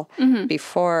Paul,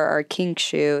 before our kink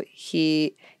shoot,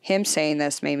 him saying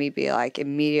this made me be like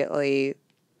immediately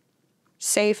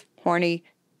safe, horny,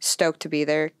 stoked to be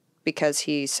there, because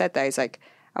he said that. He's like,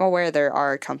 I'm aware there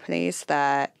are companies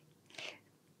that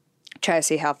try to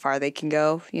see how far they can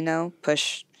go, you know,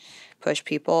 push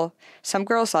people. Some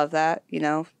girls love that, you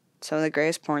know. Some of the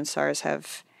greatest porn stars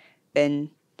have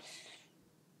been,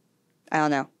 I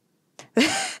don't know.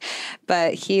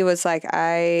 But he was like,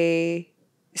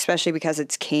 especially because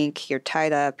it's kink, you're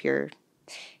tied up, you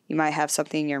might have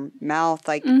something in your mouth.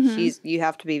 Like, you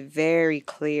have to be very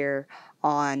clear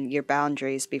on your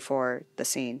boundaries before the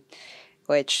scene,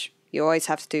 which you always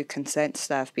have to do consent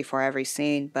stuff before every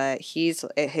scene. But his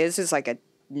is like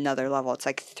another level. It's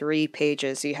like 3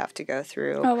 pages you have to go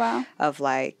through. Oh, wow. Of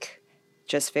like,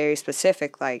 just very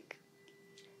specific, like,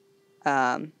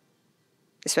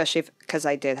 especially because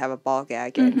I did have a ball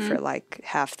gag in for like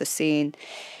half the scene.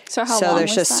 So how long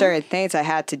there's was just that? certain things I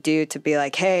had to do to be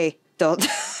like, hey, don't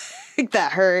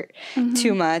that hurt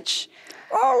too much.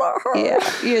 Oh, that hurt.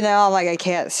 Yeah, you know, I'm like, I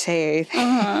can't say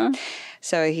anything.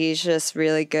 So he's just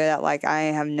really good at, like, I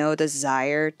have no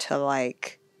desire to,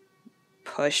 like,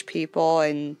 push people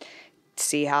and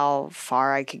see how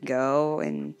far I can go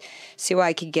and see what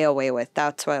I can get away with.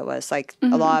 That's what it was. Like,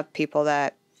 a lot of people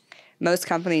that, most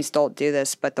companies don't do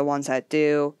this, but the ones that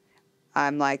do,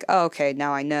 I'm like, oh, okay,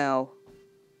 now I know.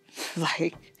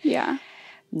 Like, yeah,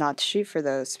 not to shoot for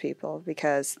those people,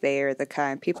 because they are the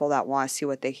kind of people that want to see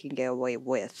what they can get away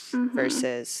with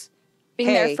versus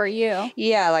being there for you.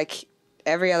 Yeah, like,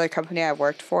 every other company I've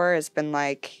worked for has been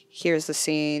like, here's the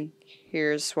scene,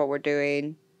 here's what we're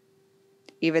doing.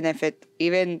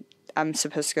 Even I'm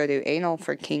supposed to go do anal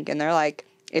for kink, and they're like,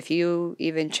 if you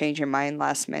even change your mind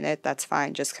last minute, that's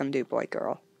fine, just come do boy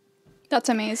girl. That's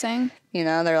amazing. You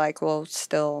know, they're like, we'll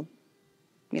still,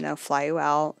 you know, fly you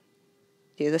out,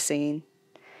 do the scene,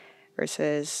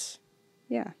 versus,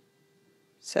 yeah.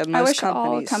 So most I wish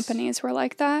all companies were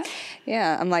like that.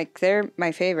 Yeah, I'm like, they're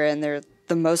my favorite, and they're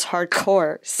the most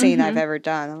hardcore scene I've ever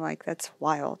done. I'm like, that's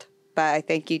wild. But I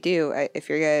think you do. If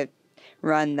you're going to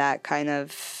run that kind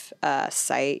of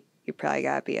site, you probably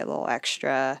got to be a little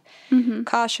extra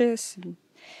cautious.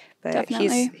 But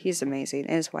definitely. he's amazing,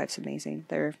 and his wife's amazing.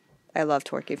 I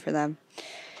loved working for them.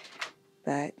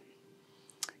 But,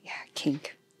 yeah,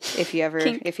 kink. If you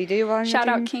do want to shout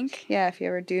out kink. Yeah, if you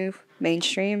ever do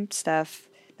mainstream stuff,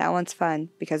 that one's fun,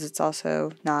 because it's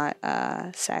also not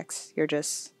sex.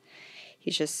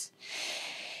 He's just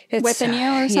whipping you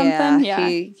or something. Yeah,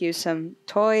 he used some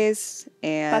toys,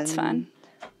 and that's fun.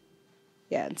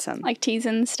 Yeah, and some like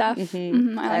teasing stuff. I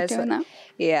like doing that.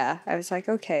 Yeah, I was like,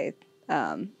 okay.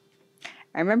 I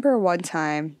remember one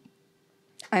time,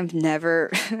 I never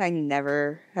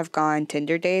have gone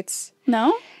Tinder dates.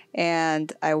 No?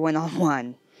 And I went on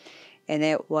one, and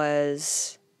it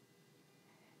was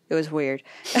weird.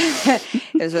 It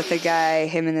was with a guy.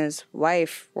 Him and his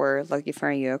wife were looking for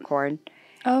a unicorn.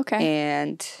 Oh, okay.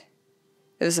 And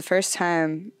it was the first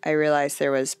time I realized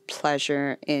there was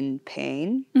pleasure in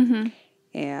pain.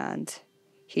 And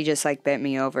he just, like, bent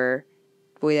me over.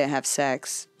 We didn't have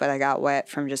sex, but I got wet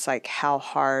from just, like, how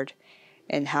hard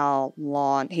and how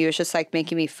long. He was just, like,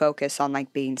 making me focus on,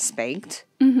 like, being spanked.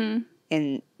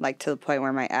 And, like, to the point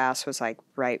where my ass was, like,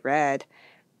 bright red.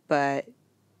 But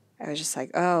I was just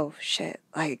like, oh, shit.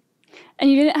 Like.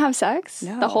 And you didn't have sex?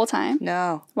 No. The whole time?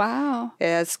 No. Wow.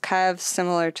 It's kind of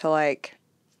similar to, like,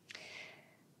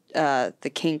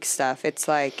 the kink stuff. It's,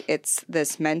 like, it's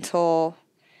this mental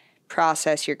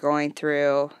process you're going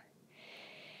through.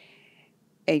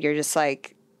 And you're just,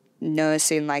 like,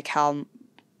 noticing, like, how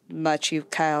much you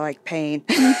kind of like pain.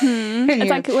 It's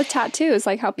like with tattoos,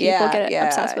 like how people get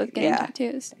obsessed with getting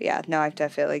tattoos. Yeah, no, I've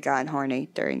definitely gotten horny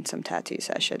during some tattoo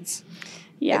sessions.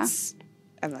 Yeah.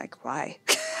 I'm like, why?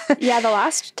 Yeah, the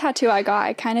last tattoo I got,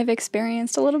 I kind of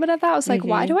experienced a little bit of that. I was like,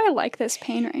 why do I like this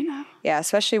pain right now? Yeah,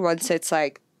 especially once it's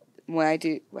like, when I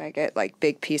get like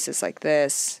big pieces like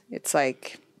this, it's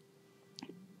like,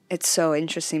 it's so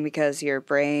interesting because your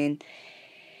brain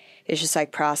is just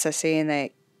like processing, and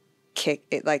it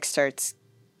like starts,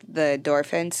 the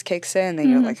endorphins kicks in, and then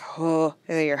you're like, oh,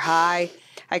 and then you're high.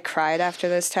 I cried after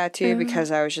this tattoo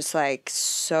because I was just like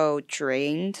so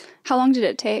drained. How long did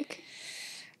it take?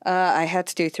 I had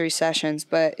to do 3 sessions,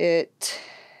 but I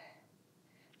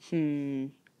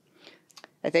think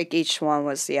each one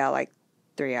was, like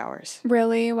 3 hours.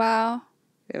 Really? Wow.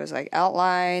 It was like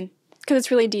outline. Because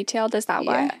it's really detailed, is that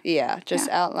why? Yeah, just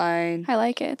outline. I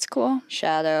like it. It's cool.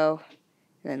 Shadow,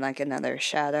 and then like another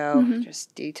shadow,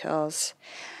 just details.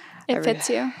 It fits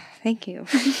you. Thank you.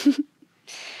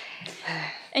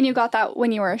 And you got that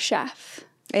when you were a chef.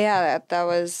 Yeah, that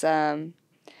was,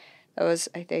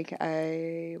 I think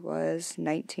I was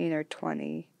 19 or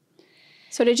 20.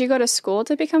 So did you go to school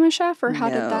to become a chef, or how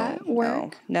did that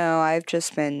work? No, I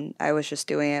was just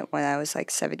doing it when I was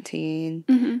like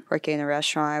 17, working in a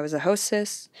restaurant. I was a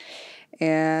hostess,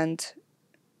 and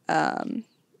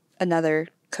another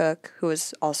cook who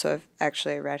was also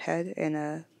actually a redhead and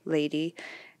a lady.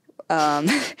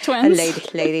 Twins? A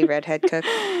lady redhead cook.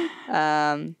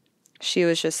 She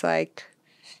was just like,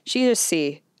 she just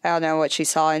see. I don't know what she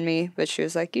saw in me, but she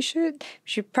was like,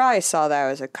 she probably saw that I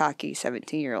was a cocky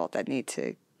 17-year-old that need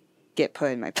to get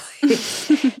put in my place.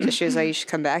 So she was like, you should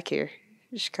come back here.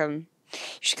 You should come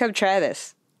try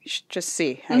this. You should just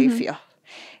see how you feel.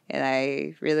 And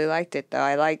I really liked it, though.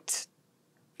 I liked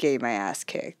getting my ass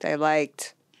kicked. I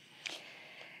liked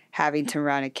having to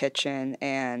run a kitchen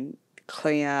and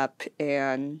clean up,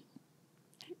 and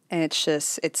it's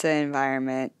an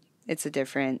environment. It's a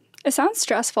different. It sounds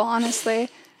stressful, honestly.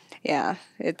 Yeah,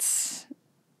 it's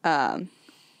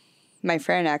my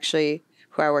friend actually,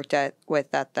 who I worked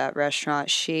with at that restaurant.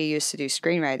 She used to do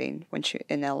screenwriting when she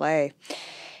in LA,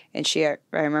 and I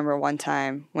remember one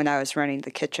time when I was running the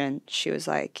kitchen, she was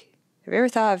like, "Have you ever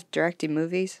thought of directing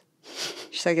movies?"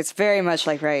 She's like, "It's very much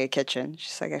like running a kitchen."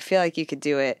 She's like, "I feel like you could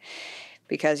do it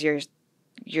because you're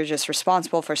just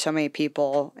responsible for so many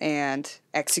people and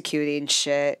executing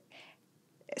shit,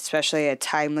 especially in a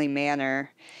timely manner.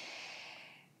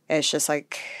 It's just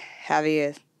like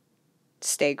having to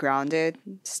stay grounded,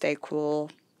 stay cool,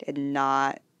 and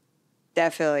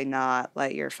definitely not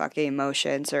let your fucking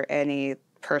emotions or any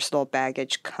personal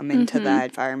baggage come into that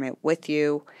environment with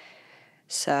you."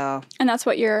 So. And that's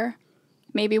what you're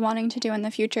maybe wanting to do in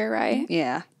the future, right?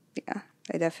 Yeah.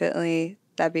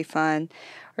 That'd be fun.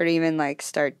 Or to even like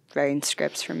start writing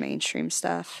scripts for mainstream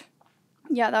stuff.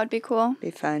 Yeah, that would be cool.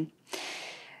 Be fun.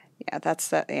 Yeah, that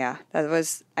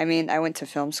was, I went to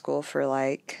film school for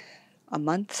like a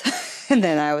month, and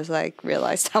then I was like,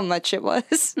 realized how much it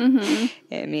was, and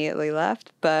immediately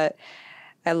left. But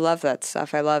I love that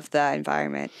stuff. I love that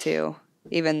environment too.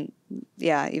 Even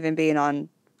being on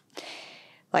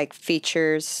like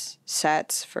features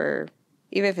sets for,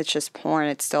 even if it's just porn,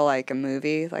 it's still like a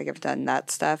movie. Like I've done that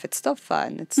stuff. It's still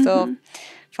fun. It's still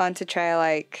fun to try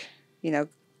like,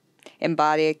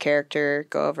 embody a character,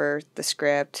 go over the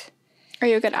script. Are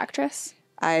you a good actress?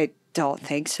 I don't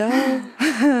think so.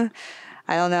 I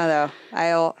don't know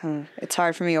though. It's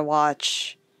hard for me to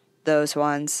watch those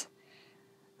ones.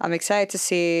 I'm excited to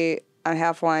see. I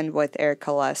have one with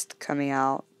Erica Lust coming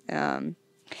out. It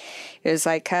was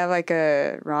like kind of like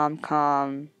a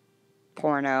rom-com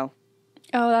porno.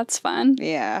 Oh, that's fun.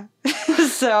 Yeah.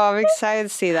 So I'm excited to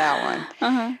see that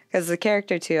one. Because the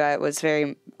character, too, it was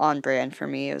very on brand for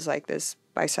me. It was like this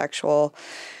bisexual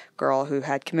girl who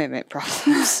had commitment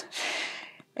problems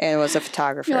and was a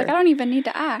photographer. You're like, I don't even need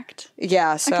to act.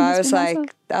 Yeah, so I was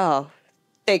like, myself.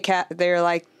 they were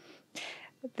like,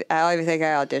 I don't even think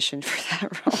I auditioned for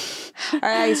that role.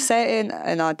 I sent in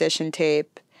an audition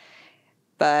tape,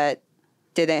 but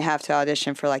didn't have to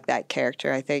audition for like that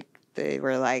character. I think they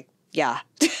were like, yeah.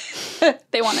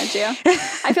 They wanted you.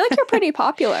 I feel like you're pretty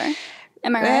popular.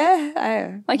 Am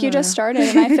I right? You just started,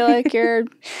 and I feel like you're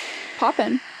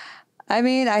popping.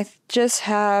 I just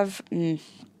have.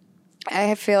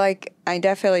 I feel like I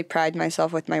definitely pride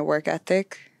myself with my work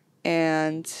ethic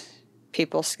and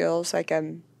people skills. Like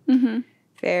I'm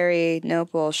very no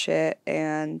bullshit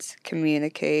and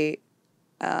communicate.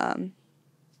 I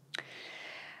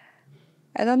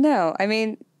don't know.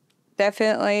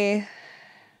 Definitely.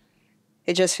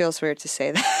 It just feels weird to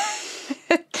say that.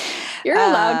 You're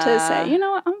allowed to say, you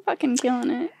know what, I'm fucking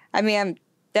killing it. I mean, I'm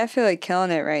definitely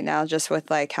killing it right now just with,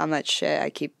 like, how much shit I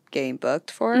keep getting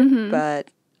booked for. But,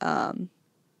 I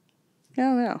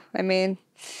don't know. I mean,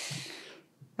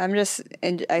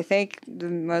 and I think the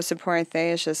most important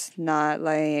thing is just not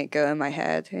letting it go in my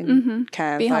head and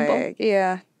kind of Be like, humble.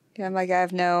 yeah, I'm like, I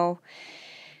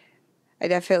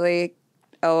definitely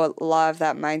owe a lot of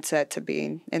that mindset to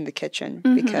being in the kitchen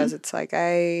because it's like,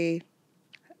 I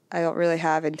don't really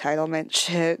have entitlement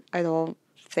shit. I don't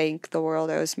think the world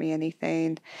owes me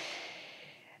anything.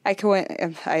 I can win.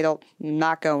 I'm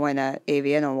not going to win an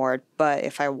AVN award, but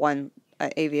if I won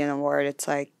an AVN award, it's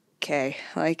like, okay,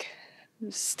 like,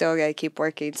 still got to keep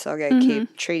working, still got to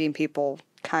keep treating people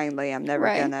kindly. I'm never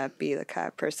going to be the kind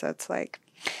of person that's like,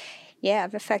 yeah,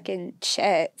 I'm a fucking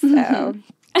shit, so,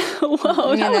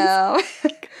 Whoa, you know.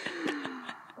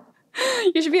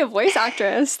 You should be a voice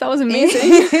actress. That was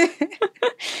amazing.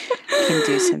 Can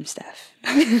do some stuff.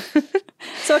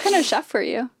 So what kind of chef were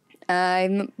you?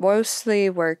 I mostly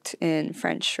worked in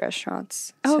French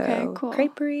restaurants. Okay, so cool.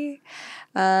 Creperie.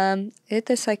 Did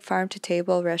this like farm to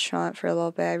table restaurant for a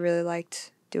little bit. I really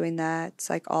liked doing that. It's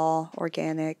like all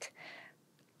organic,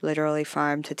 literally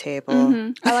farm to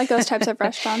table. I like those types of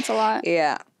restaurants a lot.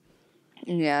 Yeah.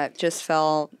 Yeah, it just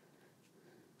felt...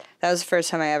 That was the first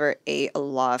time I ever ate a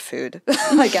lot of food,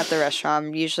 like at the restaurant.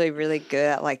 I'm usually really good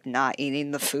at like not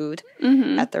eating the food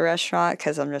at the restaurant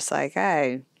because I'm just like,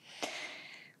 I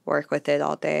work with it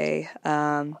all day.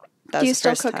 Do you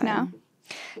still cook now?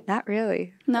 Not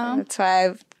really. No? That's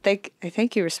why I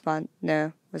think you respond.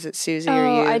 No, was it Susie or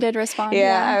you? Oh, I did respond.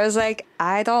 Yeah, I was like,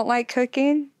 I don't like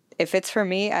cooking. If it's for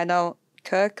me, I don't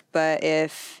cook. But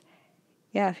if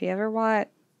you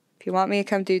want me to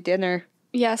come do dinner.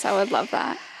 Yes, I would love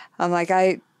that. I'm like,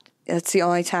 that's the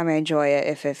only time I enjoy it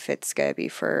if it's going to be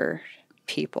for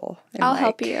people. And I'll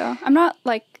help you. I'm not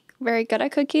like very good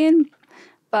at cooking,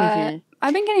 but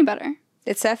I've been getting better.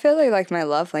 It's definitely like my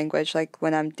love language. Like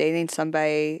when I'm dating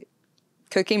somebody,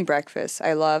 cooking breakfast.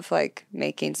 I love like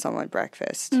making someone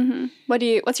breakfast.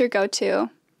 What's your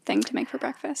go-to thing to make for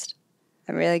breakfast?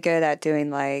 I'm really good at doing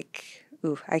like,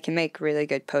 I can make really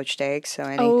good poached eggs. So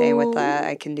anything with that,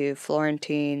 I can do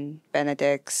Florentine,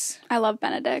 Benedict's. I love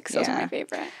Benedict's. Those are my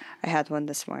favorite. I had one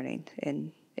this morning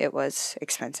and it was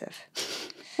expensive.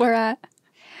 Where at?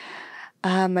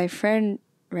 My friend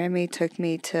Remy took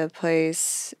me to a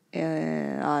place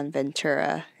on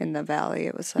Ventura in the valley.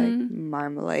 It was like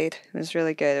marmalade. It was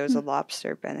really good. It was a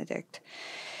lobster Benedict.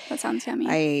 That sounds yummy.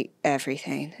 I ate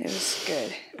everything. It was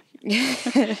good.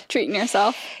 Treating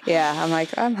yourself. Yeah, I'm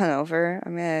like, I'm hungover.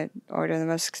 I'm going to order the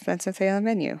most expensive thing on the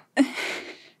menu. It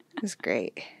was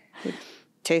great. It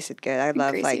tasted good. I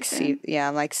love like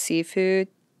I'm like seafood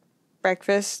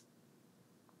breakfast.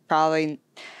 Probably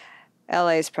LA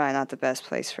is probably not the best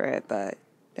place for it, but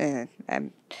LA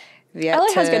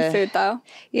has good food though.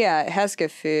 Yeah, it has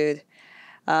good food.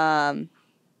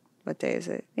 What day is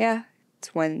it? Yeah,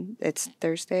 it's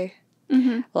Thursday.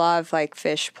 A lot of like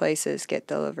fish places get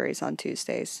deliveries on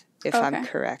Tuesdays, if I'm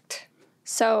correct.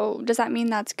 So does that mean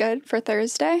that's good for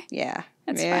Thursday? Yeah.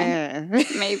 It's fine.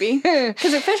 Maybe.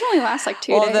 Because the fish only lasts like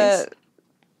 2 days.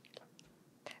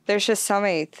 There's just so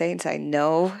many things I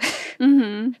know.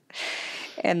 And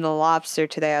the lobster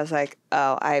today, I was like,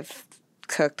 oh, I've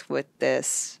cooked with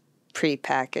this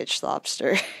pre-packaged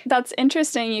lobster. That's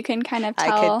interesting. You can kind of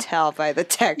tell. I could tell by the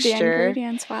texture. The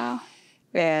ingredients, wow.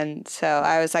 And so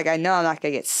I was like, I know I'm not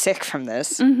going to get sick from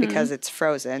this because it's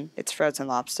frozen. It's frozen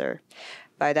lobster.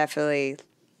 But I definitely,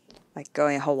 like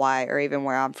going to Hawaii or even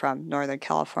where I'm from, Northern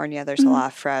California, there's a lot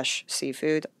of fresh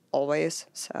seafood always.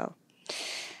 So,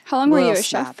 how long were you a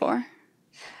chef for?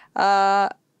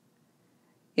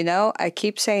 You know, I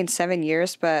keep saying 7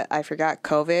 years, but I forgot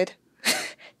COVID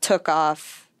took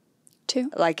off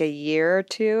 2, like a year or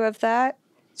 2 of that.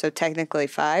 So technically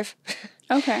 5.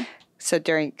 Okay. So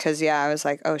I was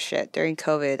like, oh shit, during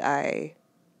COVID, I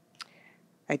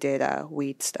did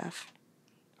weed stuff.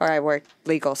 Or I worked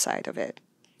legal side of it.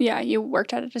 Yeah, you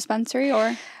worked at a dispensary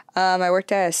or? I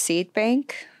worked at a seed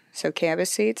bank, so cannabis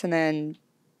seeds, and then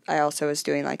I also was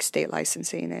doing like state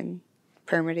licensing and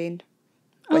permitting,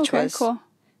 which was cool.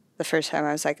 The first time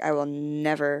I was like, I will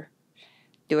never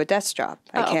do a desk job.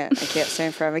 I can't stand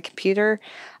in front of a computer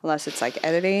unless it's like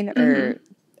editing or...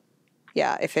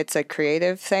 Yeah, if it's a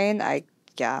creative thing,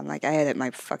 I'm like, I edit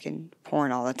my fucking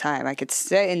porn all the time. I could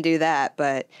sit and do that,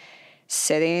 but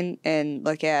sitting and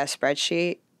looking at a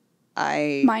spreadsheet,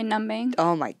 mind-numbing.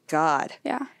 Oh my God.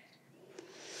 Yeah.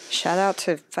 Shout out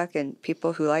to fucking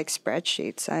people who like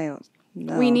spreadsheets. I don't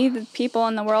know. We need people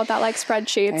in the world that like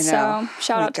spreadsheets, so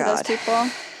shout out to those people.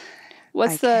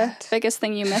 What's the biggest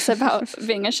thing you miss about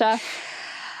being a chef?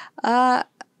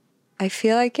 I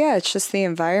feel like, yeah, it's just the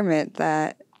environment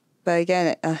that, but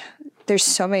again, there's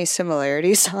so many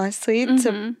similarities, honestly,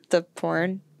 to the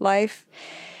porn life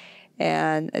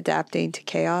and adapting to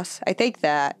chaos. I think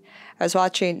that I was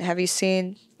watching, have you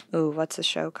seen, what's the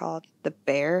show called? The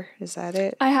Bear? Is that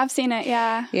it? I have seen it,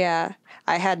 yeah. Yeah.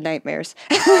 I had nightmares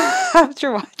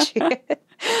after watching it.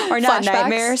 Or not Flashbacks?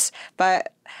 nightmares,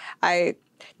 but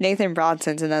Nathan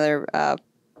Bronson's another,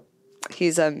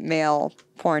 he's a male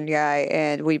porn guy,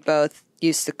 and we both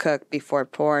used to cook before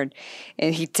porn.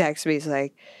 And he texts me, he's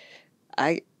like,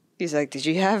 did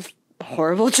you have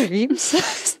horrible dreams? I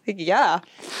was like, yeah.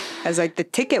 I was like, the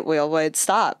ticket wheel would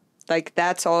stop. Like,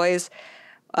 that's always,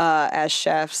 as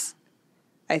chefs,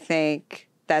 I think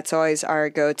that's always our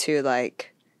go-to,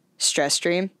 like, stress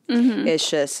dream. It's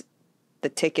just the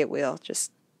ticket wheel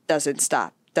just doesn't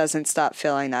stop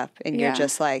filling up. And you're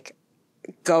just, like,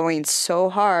 going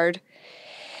so hard,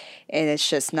 and it's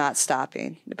just not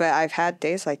stopping. But I've had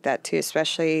days like that, too,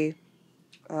 especially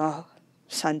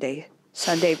Sunday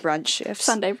brunch shifts.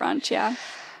 Sunday brunch, yeah.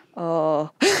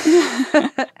 Oh.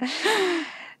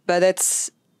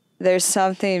 But there's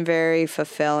something very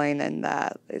fulfilling in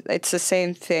that. It's the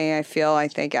same thing I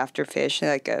think after finishing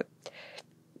like a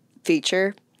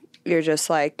feature. You're just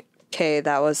like, okay,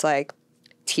 that was like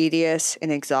tedious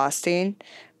and exhausting,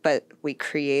 but we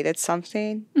created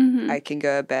something. I can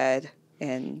go to bed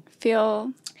and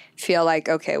feel like,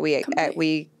 okay,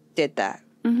 we did that.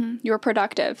 You were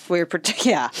productive.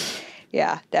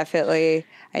 Yeah, definitely.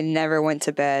 I never went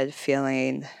to bed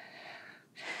feeling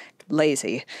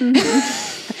lazy.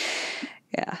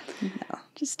 Yeah, no.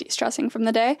 Just de-stressing from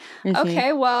the day.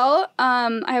 Okay, well,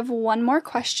 I have one more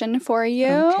question for you.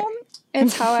 Okay.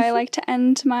 It's how I like to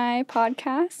end my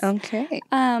podcast. Okay.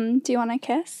 Do you want to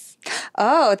kiss?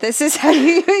 Oh, this is how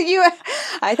you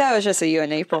I thought it was just a you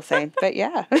and April thing, but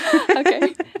yeah.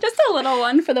 Okay. Just a little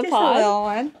one for the pod. A little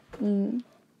one.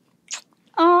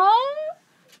 Aw,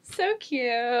 so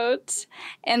cute.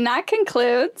 And that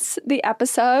concludes the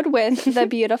episode with the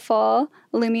beautiful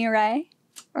Lumi Ray.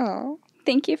 Oh.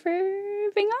 Thank you for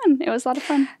being on. It was a lot of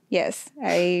fun. Yes,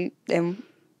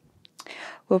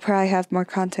 we'll probably have more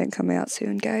content coming out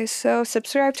soon, guys. So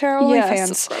subscribe to our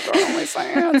OnlyFans. Subscribe to our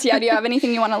OnlyFans. Yeah, do you have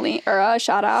anything you want to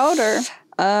shout out or?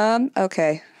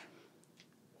 Okay.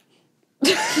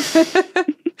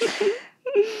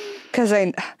 Because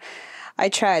I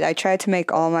tried to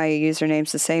make all my usernames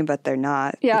the same, but they're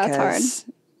not. Yeah, it's hard.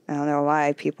 I don't know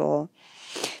why people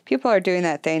are doing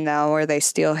that thing now where they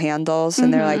steal handles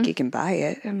and they're like, you can buy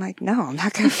it. I'm like, no, I'm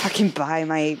not going to fucking buy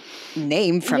my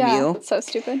name from you. It's so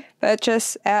stupid. But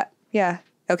just at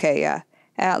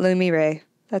Lumi Ray.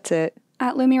 That's it.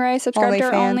 At Lumi Ray, subscribe to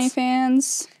our OnlyFans.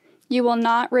 OnlyFans. You will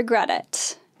not regret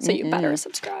it. So you better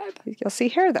subscribe. You'll see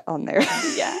hair on there.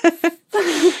 Yes.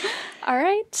 All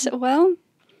right. Well,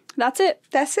 that's it.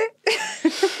 That's it.